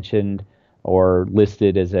be mentioned or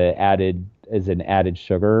listed as an added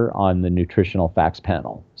sugar on the nutritional facts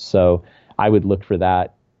panel. So I would look for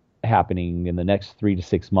that happening in the next 3 to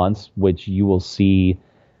 6 months, which you will see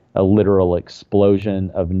a literal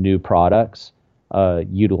explosion of new products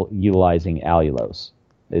utilizing allulose.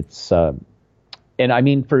 It's and I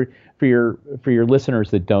mean for your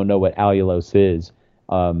listeners that don't know what allulose is,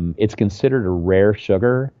 it's considered a rare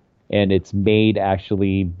sugar, and it's made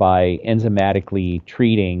actually by enzymatically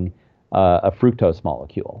treating a fructose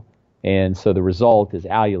molecule. And so the result is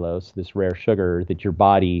allulose, this rare sugar that your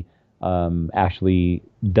body actually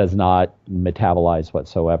does not metabolize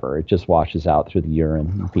whatsoever. It just washes out through the urine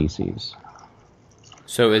and feces.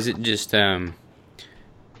 So is it just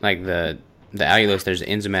like the allulose? There's an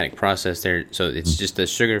enzymatic process there, so it's just a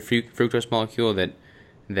sugar fructose molecule that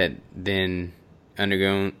then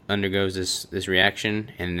undergoes this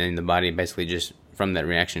reaction, and then the body basically just from that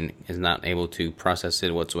reaction is not able to process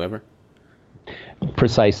it whatsoever.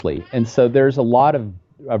 Precisely. And so there's a lot of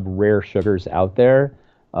rare sugars out there.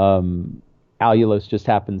 Allulose just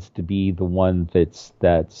happens to be the one that's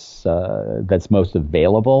most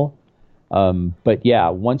available. But yeah,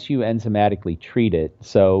 once you enzymatically treat it,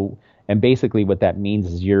 so and basically what that means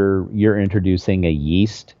is you're introducing a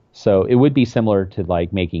yeast. So it would be similar to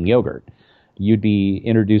like making yogurt. You'd be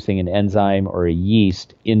introducing an enzyme or a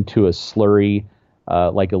yeast into a slurry,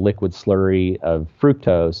 like a liquid slurry of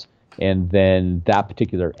fructose, and then that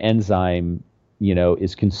particular enzyme,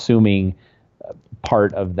 is consuming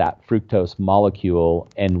part of that fructose molecule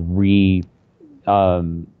and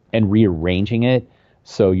rearranging it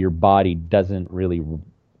so your body doesn't really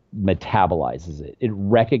metabolizes it. It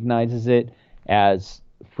recognizes it as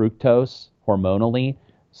fructose hormonally,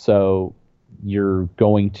 so you're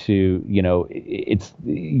going to,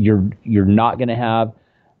 you're not going to have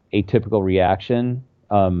a typical reaction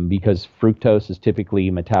because fructose is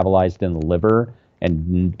typically metabolized in the liver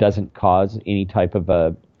and doesn't cause any type of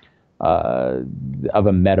a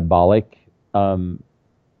metabolic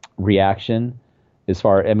reaction.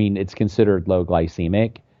 I mean, it's considered low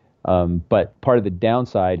glycemic, but part of the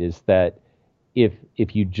downside is that if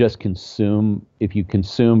you consumed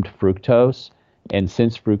fructose, and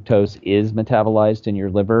since fructose is metabolized in your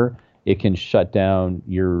liver, it can shut down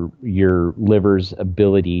your liver's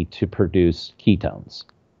ability to produce ketones.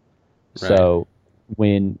 Right. So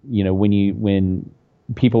when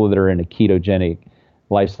people that are in a ketogenic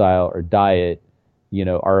lifestyle or diet,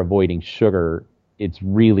 are avoiding sugar, it's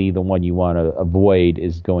really the one you want to avoid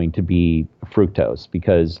is going to be fructose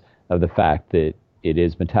because of the fact that it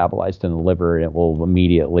is metabolized in the liver and it will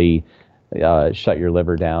immediately shut your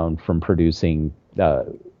liver down from producing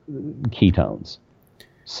ketones.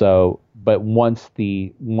 So, but once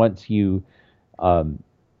you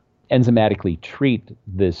enzymatically treat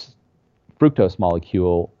this fructose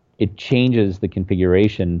molecule, it changes the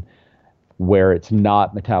configuration where it's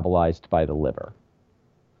not metabolized by the liver,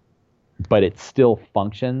 but it still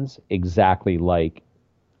functions exactly like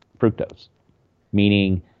fructose,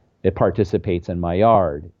 meaning it participates in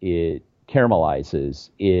Maillard, it caramelizes,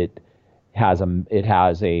 it has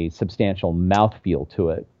a substantial mouthfeel to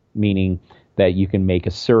it, meaning that you can make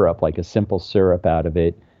a syrup, like a simple syrup out of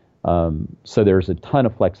it. So there's a ton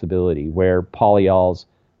of flexibility where polyols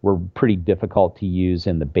were pretty difficult to use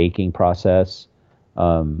in the baking process,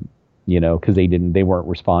 because they weren't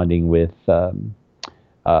responding with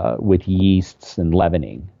yeasts and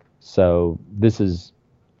leavening. So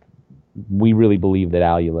we really believe that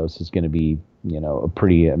allulose is going to be, a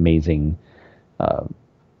pretty amazing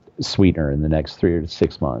sweetener in the next 3 to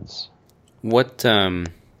 6 months. What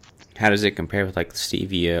how does it compare with like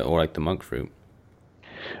stevia or like the monk fruit?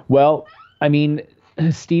 Well, I mean,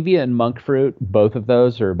 stevia and monk fruit, both of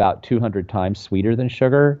those are about 200 times sweeter than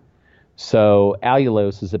sugar. So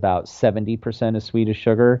allulose is about 70% as sweet as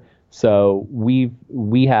sugar. So we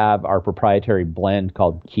have our proprietary blend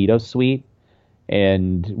called Keto Sweet,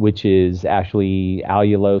 and which is actually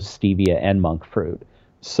allulose, stevia, and monk fruit.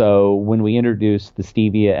 So when we introduce the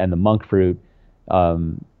stevia and the monk fruit,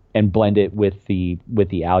 and blend it with the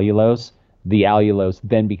the allulose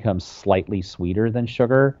then becomes slightly sweeter than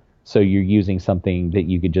sugar. So you're using something that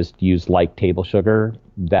you could just use like table sugar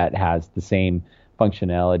that has the same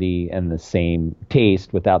functionality and the same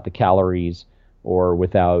taste without the calories or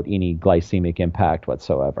without any glycemic impact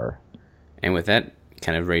whatsoever. And with that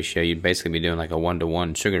kind of ratio, you'd basically be doing like a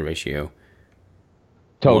 1-to-1 sugar ratio, more or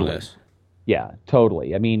Totally. less. Yeah,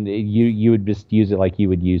 totally. I mean, you would just use it like you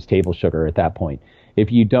would use table sugar at that point.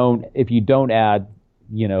 If you don't add,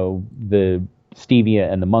 the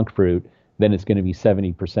stevia and the monk fruit, then it's going to be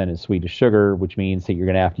 70% as sweet as sugar, which means that you're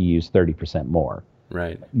going to have to use 30% more.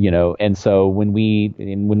 Right. And so when we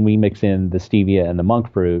mix in the stevia and the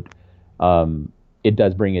monk fruit, it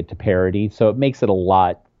does bring it to parity. So it makes it a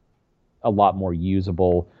lot more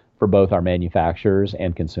usable for both our manufacturers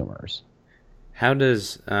and consumers. How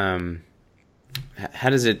does how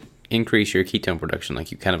does it increase your ketone production,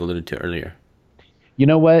 like you kind of alluded to earlier? You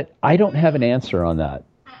know what? I don't have an answer on that,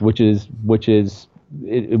 which is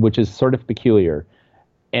sort of peculiar,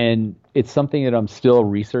 and it's something that I'm still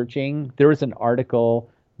researching. There was an article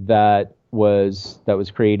that was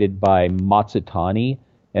created by Matsutani,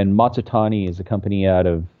 and Matsutani is a company out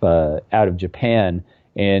of Japan,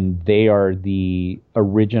 and they are the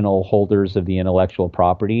original holders of the intellectual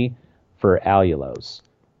property for allulose.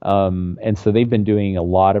 And so they've been doing a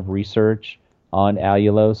lot of research on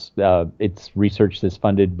allulose. It's research that's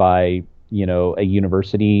funded by a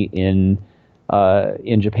university in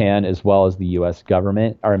Japan as well as the U.S.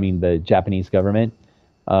 government, or I mean the Japanese government.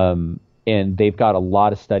 And they've got a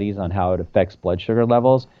lot of studies on how it affects blood sugar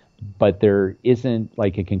levels, but there isn't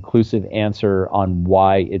like a conclusive answer on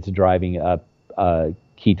why it's driving up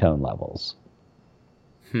ketone levels.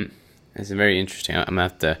 That's very interesting. I'm gonna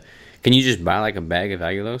have to. Can you just buy like a bag of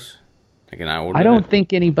allulose? Like, can I order I don't that?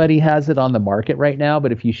 think anybody has it on the market right now,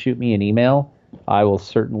 but if you shoot me an email, I will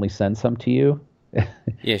certainly send some to you.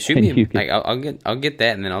 Yeah, shoot And me you can. like I'll get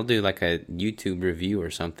that, and then I'll do like a YouTube review or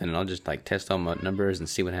something, and I'll just like test all my numbers and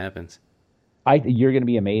see what happens. You're going to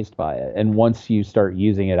be amazed by it. And once you start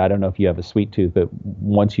using it, I don't know if you have a sweet tooth, but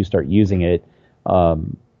once you start using it,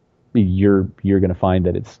 um, you're going to find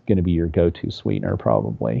that it's going to be your go-to sweetener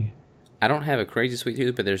probably. I don't have a crazy sweet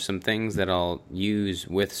tooth, but there's some things that I'll use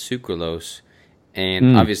with sucralose, and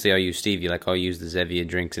Mm, obviously I'll use stevia, like I'll use the Zevia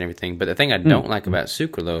drinks and everything. But the thing I mm, don't like mm. about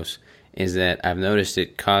sucralose is that I've noticed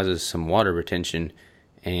it causes some water retention,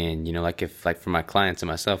 and like if like for my clients and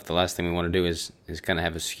myself, the last thing we want to do is kind of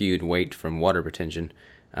have a skewed weight from water retention.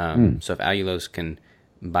 Mm. So if allulose can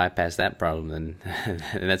bypass that problem, then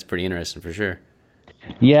that's pretty interesting for sure.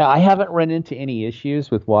 Yeah, I haven't run into any issues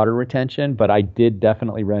with water retention, but I did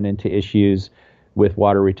definitely run into issues with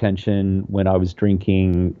water retention when I was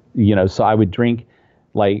drinking. So I would drink,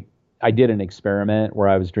 like, I did an experiment where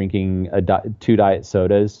I was drinking two diet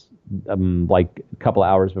sodas, like a couple of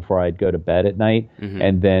hours before I'd go to bed at night, Hmm.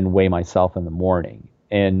 and then weigh myself in the morning.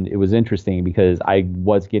 And it was interesting because I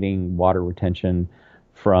was getting water retention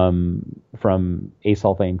from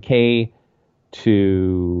asulfame K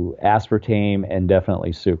to aspartame and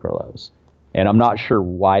definitely sucralose. And I'm not sure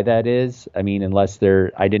why that is. I mean,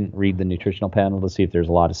 I didn't read the nutritional panel to see if there's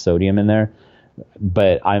a lot of sodium in there,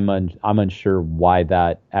 but I'm unsure why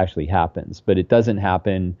that actually happens. But it doesn't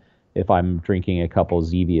happen if I'm drinking a couple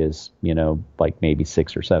Zevias, like maybe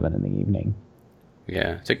 6 or 7 in the evening.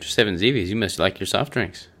 Yeah, 6 or 7 Zevias. You must like your soft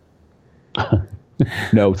drinks.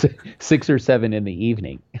 No, 6 or 7 in the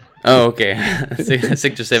evening. Oh, okay.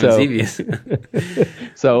 Six or seven So, Zevias.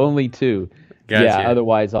 so only two. Yeah, Gotcha.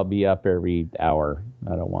 otherwise I'll be up every hour.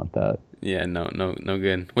 I don't want that. Yeah, no, no, no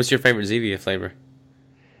good. What's your favorite Zevia flavor?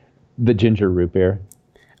 The ginger root beer.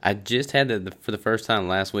 I just had that for the first time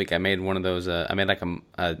last week. I made one of those. I made like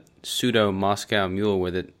a pseudo Moscow Mule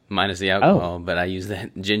with it, minus the Oh, alcohol, but I used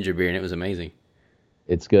that ginger beer and it was amazing.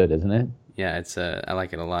 it's good, isn't it? Yeah, it's. I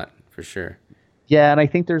like it a lot for sure. Yeah, and I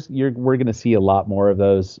think we're going to see a lot more of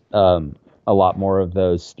those stevia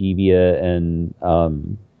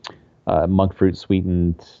and monk fruit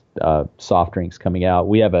sweetened soft drinks coming out.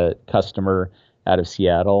 We have a customer out of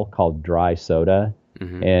Seattle called Dry Soda,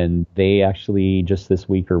 Hmm. and they actually just this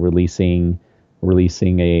week are releasing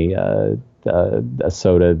a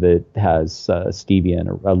soda that has stevia and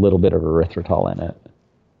a little bit of erythritol in it.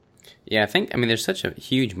 Yeah, I mean, there's such a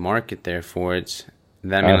huge market there for it.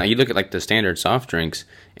 That I mean, Uh, like, you look at like the standard soft drinks,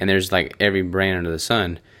 and there's like every brand under the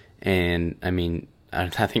sun. And I mean,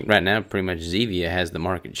 I think right now pretty much Zevia has the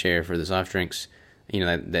market share for the soft drinks,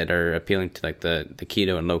 that are appealing to like the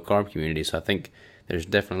keto and low carb community. So I think there's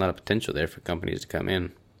definitely a lot of potential there for companies to come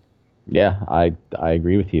in. Yeah, I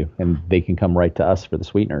agree with you, and they can come right to us for the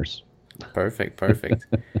sweeteners. Perfect, perfect.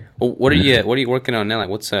 Well, what are you working on now? Like,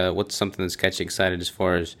 what's something that's got you excited as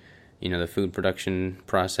far as the food production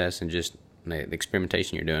process and just the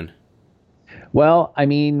experimentation you're doing? Well, I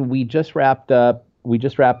mean, we just wrapped up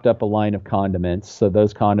a line of condiments, so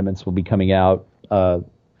those condiments will be coming out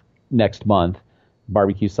next month.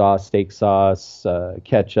 Barbecue sauce, steak sauce,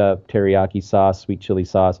 ketchup, teriyaki sauce, sweet chili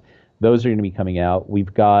sauce. Those are going to be coming out.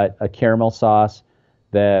 We've got a caramel sauce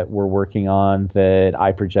that we're working on that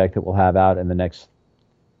I project that we'll have out in the next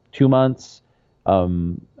 2 months.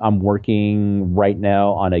 I'm working right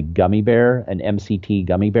now on a gummy bear, an MCT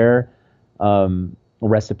gummy bear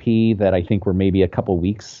recipe that I think we're maybe a couple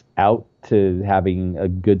weeks out to having a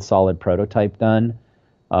good solid prototype done.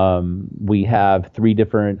 We have 3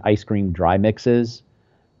 different ice cream dry mixes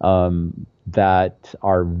that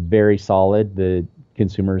are very solid. The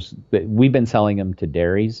consumers we've been selling them to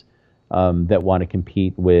dairies that want to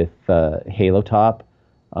compete with Halo Top.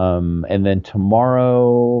 And then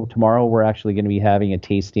tomorrow we're actually going to be having a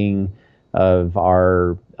tasting of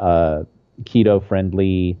our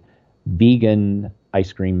keto-friendly vegan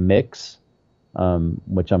ice cream mix,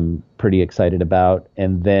 which I'm pretty excited about.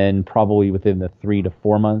 And then probably within the 3 to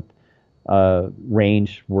 4 month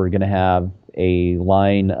range, we're going to have a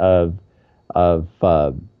line of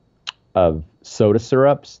soda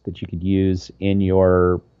syrups that you could use in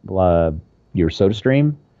your soda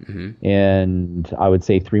stream. Mm-hmm. And I would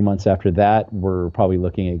say 3 months after that, we're probably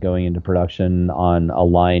looking at going into production on a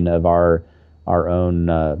line of our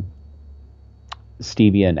own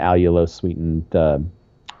stevia and allulose sweetened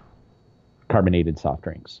carbonated soft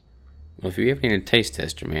drinks. Well, if you ever need a taste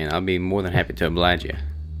tester, man, I'll be more than happy to oblige you.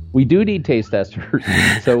 We do need taste testers.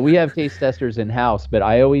 So we have taste testers in house, but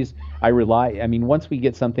I rely, I mean, once we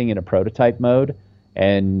get something in a prototype mode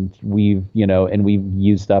and we've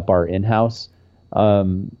used up our in-house,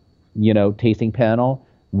 tasting panel,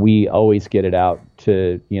 we always get it out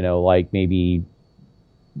to, like maybe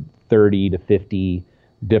 30 to 50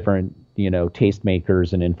 different, taste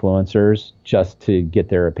makers and influencers just to get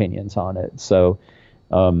their opinions on it. So,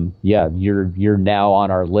 you're now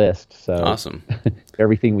on our list. So awesome.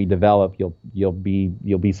 Everything we develop, you'll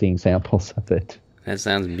be seeing samples of it. That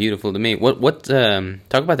sounds beautiful to me. What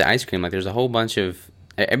talk about the ice cream? Like, there's a whole bunch of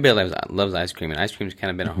everybody loves ice cream, and ice cream's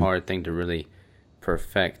kind of been a hard thing to really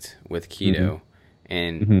perfect with keto.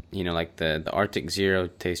 And like the Arctic Zero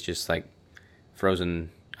tastes just like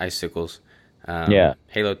frozen icicles.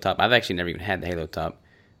 Halo Top, I've actually never even had the Halo Top,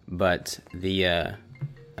 but the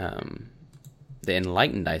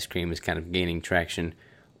Enlightened ice cream is kind of gaining traction.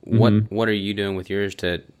 What are you doing with yours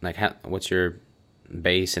to, like, what's your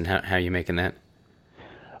base and how are you making that?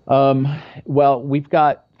 Well, we've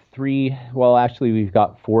got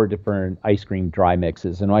 4 different ice cream dry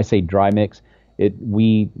mixes. And when I say dry mix,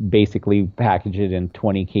 we basically package it in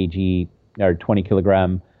 20 kg or 20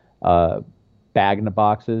 kilogram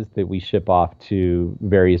bag-in-a-boxes that we ship off to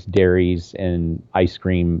various dairies and ice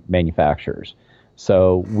cream manufacturers.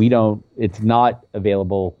 So it's not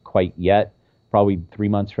available quite yet. Probably 3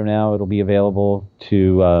 months from now, it'll be available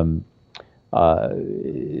to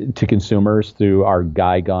consumers through our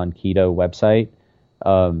Guy Gone Keto website.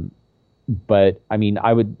 But I mean,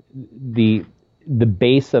 the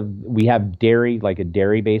base we have dairy, like a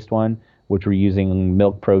dairy-based one, which we're using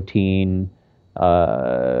milk protein.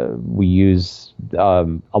 We use a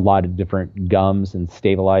lot of different gums and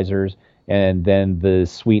stabilizers. And then the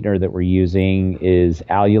sweetener that we're using is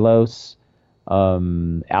allulose,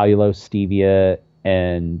 stevia,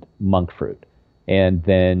 and monk fruit. And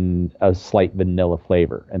then a slight vanilla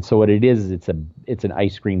flavor. And so what it is it's an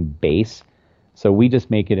ice cream base. So we just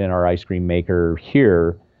make it in our ice cream maker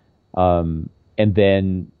here. And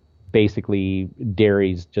then basically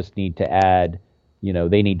dairies just need to add,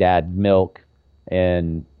 they need to add milk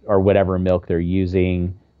or whatever milk they're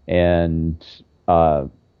using, and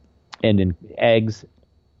in eggs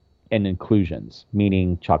and inclusions,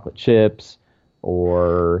 meaning chocolate chips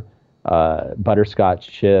or butterscotch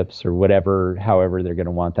chips or however they're going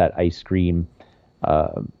to want that ice cream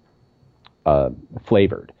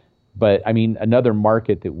flavored. But I mean, another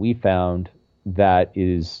market that we found that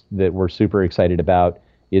we're super excited about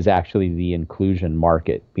is actually the inclusion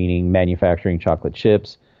market, meaning manufacturing chocolate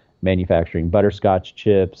chips, manufacturing butterscotch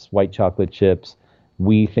chips, white chocolate chips.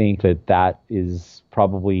 We think that is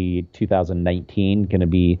probably 2019 going to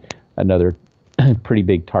be another pretty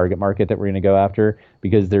big target market that we're going to go after,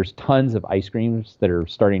 because there's tons of ice creams that are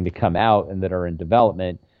starting to come out and that are in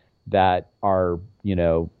development that are,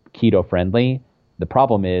 keto friendly. The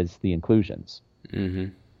problem is the inclusions. Mm-hmm.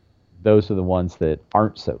 Those are the ones that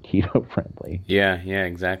aren't so keto friendly. Yeah, yeah,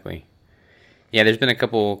 exactly. Yeah, there's been a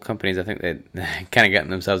couple companies I think that kind of gotten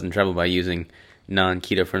themselves in trouble by using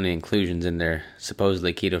non-keto friendly inclusions in their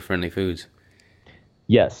supposedly keto friendly foods.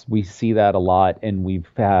 Yes, we see that a lot, and we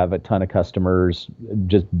have a ton of customers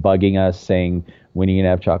just bugging us saying, when are you going to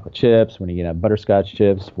have chocolate chips? When are you going to have butterscotch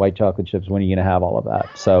chips, white chocolate chips? When are you going to have all of that?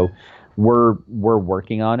 So we're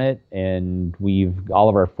working on it, and all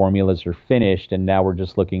of our formulas are finished, and now we're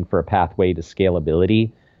just looking for a pathway to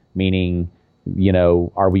scalability, meaning,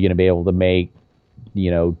 are we going to be able to make,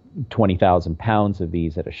 20,000 pounds of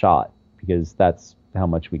these at a shot? Because that's how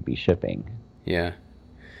much we'd be shipping. Yeah.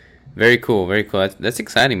 Very cool, very cool. That's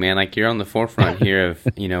exciting, man. Like you're on the forefront here of,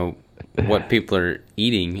 what people are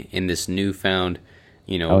eating in this newfound,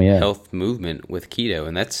 Oh, yeah. health movement with keto.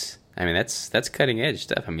 And that's cutting edge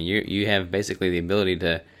stuff. I mean, you have basically the ability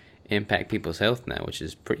to impact people's health now, which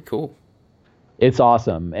is pretty cool. It's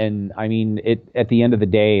awesome. And I mean, at the end of the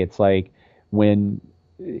day, it's like when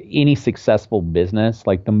any successful business,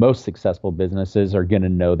 like the most successful businesses, are going to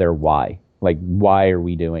know their why. Like, why are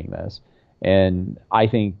we doing this? And I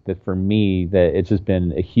think that for me, that it's just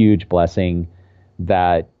been a huge blessing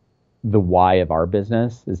that the why of our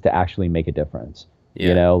business is to actually make a difference.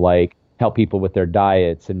 Yeah. Like help people with their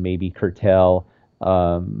diets and maybe curtail,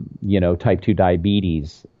 type 2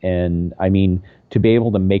 diabetes. And I mean, to be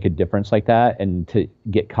able to make a difference like that and to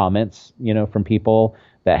get comments, from people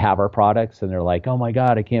that have our products and they're like, oh my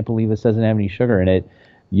God, I can't believe this doesn't have any sugar in it,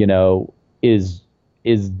 is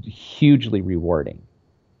hugely rewarding.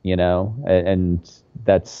 And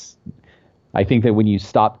that's, I think that when you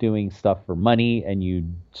stop doing stuff for money and you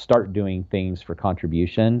start doing things for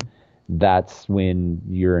contribution, that's when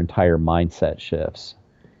your entire mindset shifts.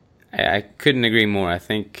 I couldn't agree more. I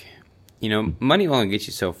think, money will only get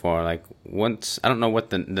you so far. Like once, I don't know what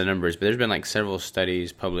the number is, but there's been like several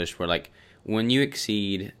studies published where like when you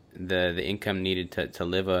exceed the income needed to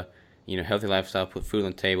live a, healthy lifestyle, put food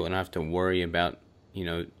on the table and not have to worry about,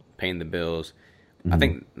 paying the bills. I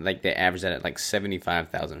think like they average that at like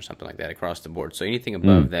 75,000 or something like that across the board. So anything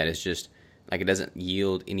above that is just like it doesn't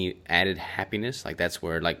yield any added happiness. Like that's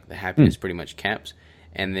where like the happiness pretty much caps.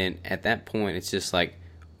 And then at that point, it's just like,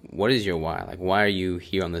 what is your why? Like, why are you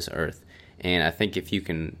here on this earth? And I think if you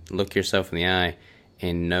can look yourself in the eye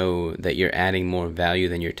and know that you're adding more value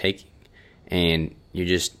than you're taking, and you're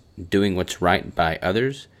just doing what's right by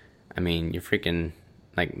others, I mean, you're freaking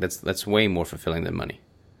like that's way more fulfilling than money.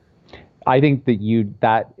 I think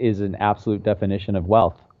that is an absolute definition of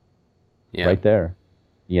wealth. Yeah. Right there.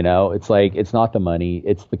 It's like, it's not the money,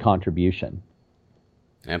 it's the contribution.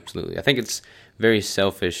 Absolutely. I think it's very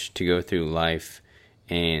selfish to go through life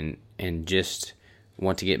and just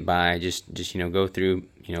want to get by, just go through,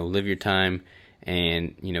 live your time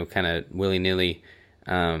and, kind of willy-nilly.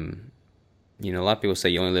 A lot of people say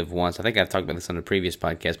you only live once. I think I've talked about this on a previous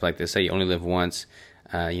podcast, but like they say you only live once.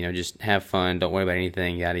 Just have fun, don't worry about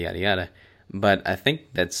anything, yada yada yada. But I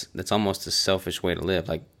think that's almost a selfish way to live.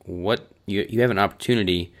 Like what you have an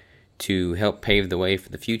opportunity to help pave the way for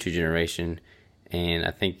the future generation, and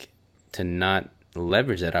I think to not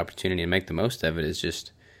leverage that opportunity and make the most of it is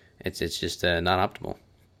just it's just not optimal.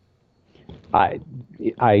 I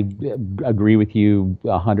agree with you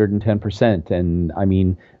 110%. And I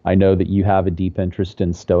mean, I know that you have a deep interest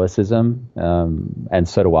in Stoicism, and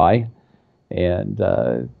so do I. And,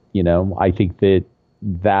 I think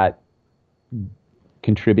that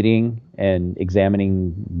contributing and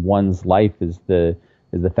examining one's life is the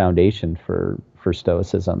foundation for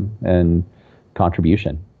Stoicism and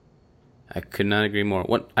contribution. I could not agree more.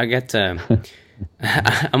 What I got, I'm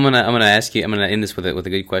gonna ask you. I'm gonna end this with a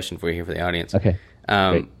good question for you here for the audience. Okay.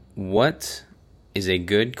 Great. What is a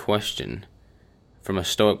good question from a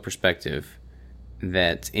Stoic perspective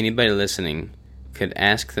that anybody listening could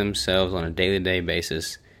ask themselves on a day-to-day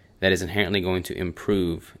basis that is inherently going to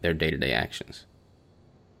improve their day-to-day actions?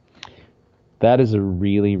 That is a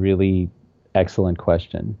really, really excellent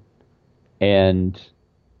question. And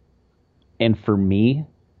for me,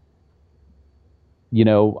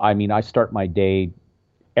 I start my day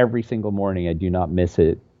every single morning. I do not miss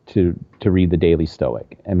it to read the Daily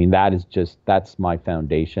Stoic. I mean, that's my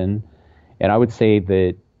foundation. And I would say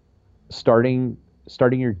that starting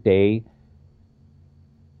your day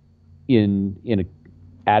in an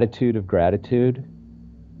attitude of gratitude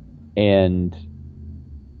and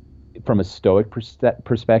from a Stoic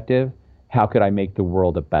perspective, how could I make the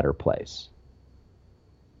world a better place?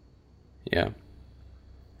 Yeah.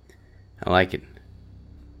 I like it.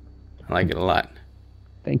 I like it a lot.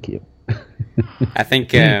 Thank you. I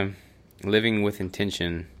think living with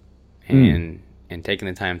intention and taking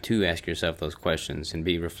the time to ask yourself those questions and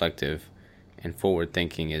be reflective and forward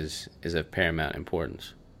thinking is of paramount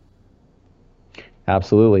importance.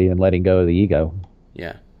 Absolutely, and letting go of the ego.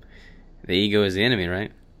 Yeah. The ego is the enemy,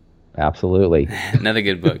 right? Absolutely. Another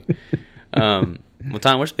good book. Well,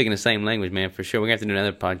 Tom, we're speaking the same language, man, for sure. We're going to have to do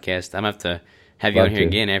another podcast. I'm going to have to have you on here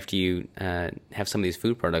again after you have some of these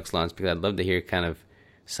food products launched, because I'd love to hear kind of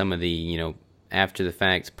some of the, after the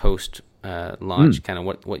fact, post launch, kind of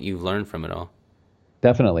what you've learned from it all.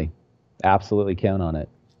 Definitely. Absolutely count on it.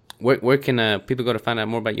 Where can people go to find out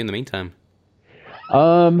more about you in the meantime?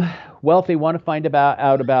 Well, if they want to find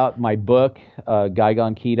out about my book, Guy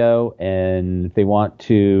Gone Keto, and if they want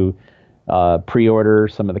to pre-order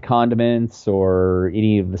some of the condiments or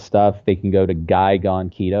any of the stuff, they can go to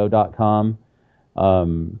guygoneketo.com.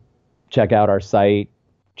 Check out our site,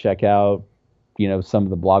 check out, some of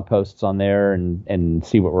the blog posts on there and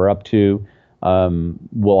see what we're up to.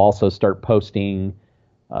 We'll also start posting,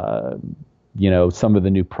 some of the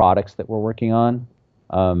new products that we're working on.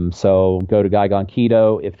 So go to Guy Gone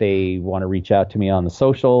Keto. If they want to reach out to me on the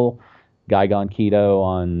social, Guy Gone Keto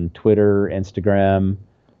on Twitter, Instagram.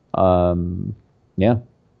 Yeah.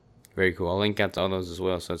 Very cool. I'll link out to all those as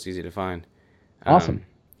well, so it's easy to find. Awesome.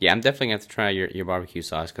 Yeah, I'm definitely gonna have to try your barbecue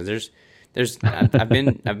sauce, because I've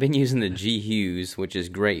been using the G Hughes, which is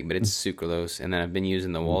great, but it's sucralose, and then I've been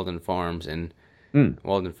using the Walden Farms, and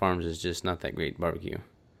Walden Farms is just not that great barbecue.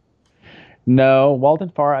 No, Walden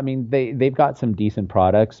Farm. I mean, they've got some decent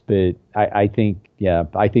products, but I think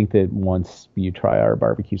that once you try our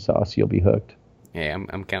barbecue sauce, you'll be hooked. Yeah,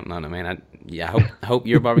 I'm counting on it, man. I hope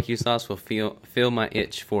your barbecue sauce will fill my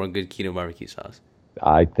itch for a good keto barbecue sauce.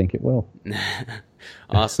 I think it will.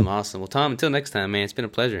 Awesome. Well, Tom, until next time, man, it's been a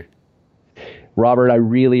pleasure. Robert, I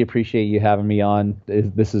really appreciate you having me on.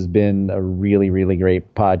 This has been a really, really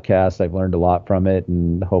great podcast. I've learned a lot from it,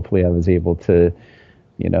 and hopefully I was able to,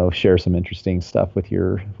 share some interesting stuff with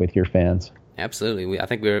your fans. Absolutely. I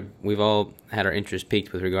think we've all had our interest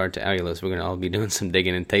piqued with regard to allulose. We're going to all be doing some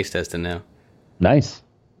digging and taste testing now. Nice.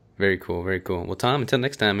 Very cool. Well, Tom, until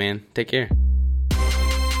next time, man, take care.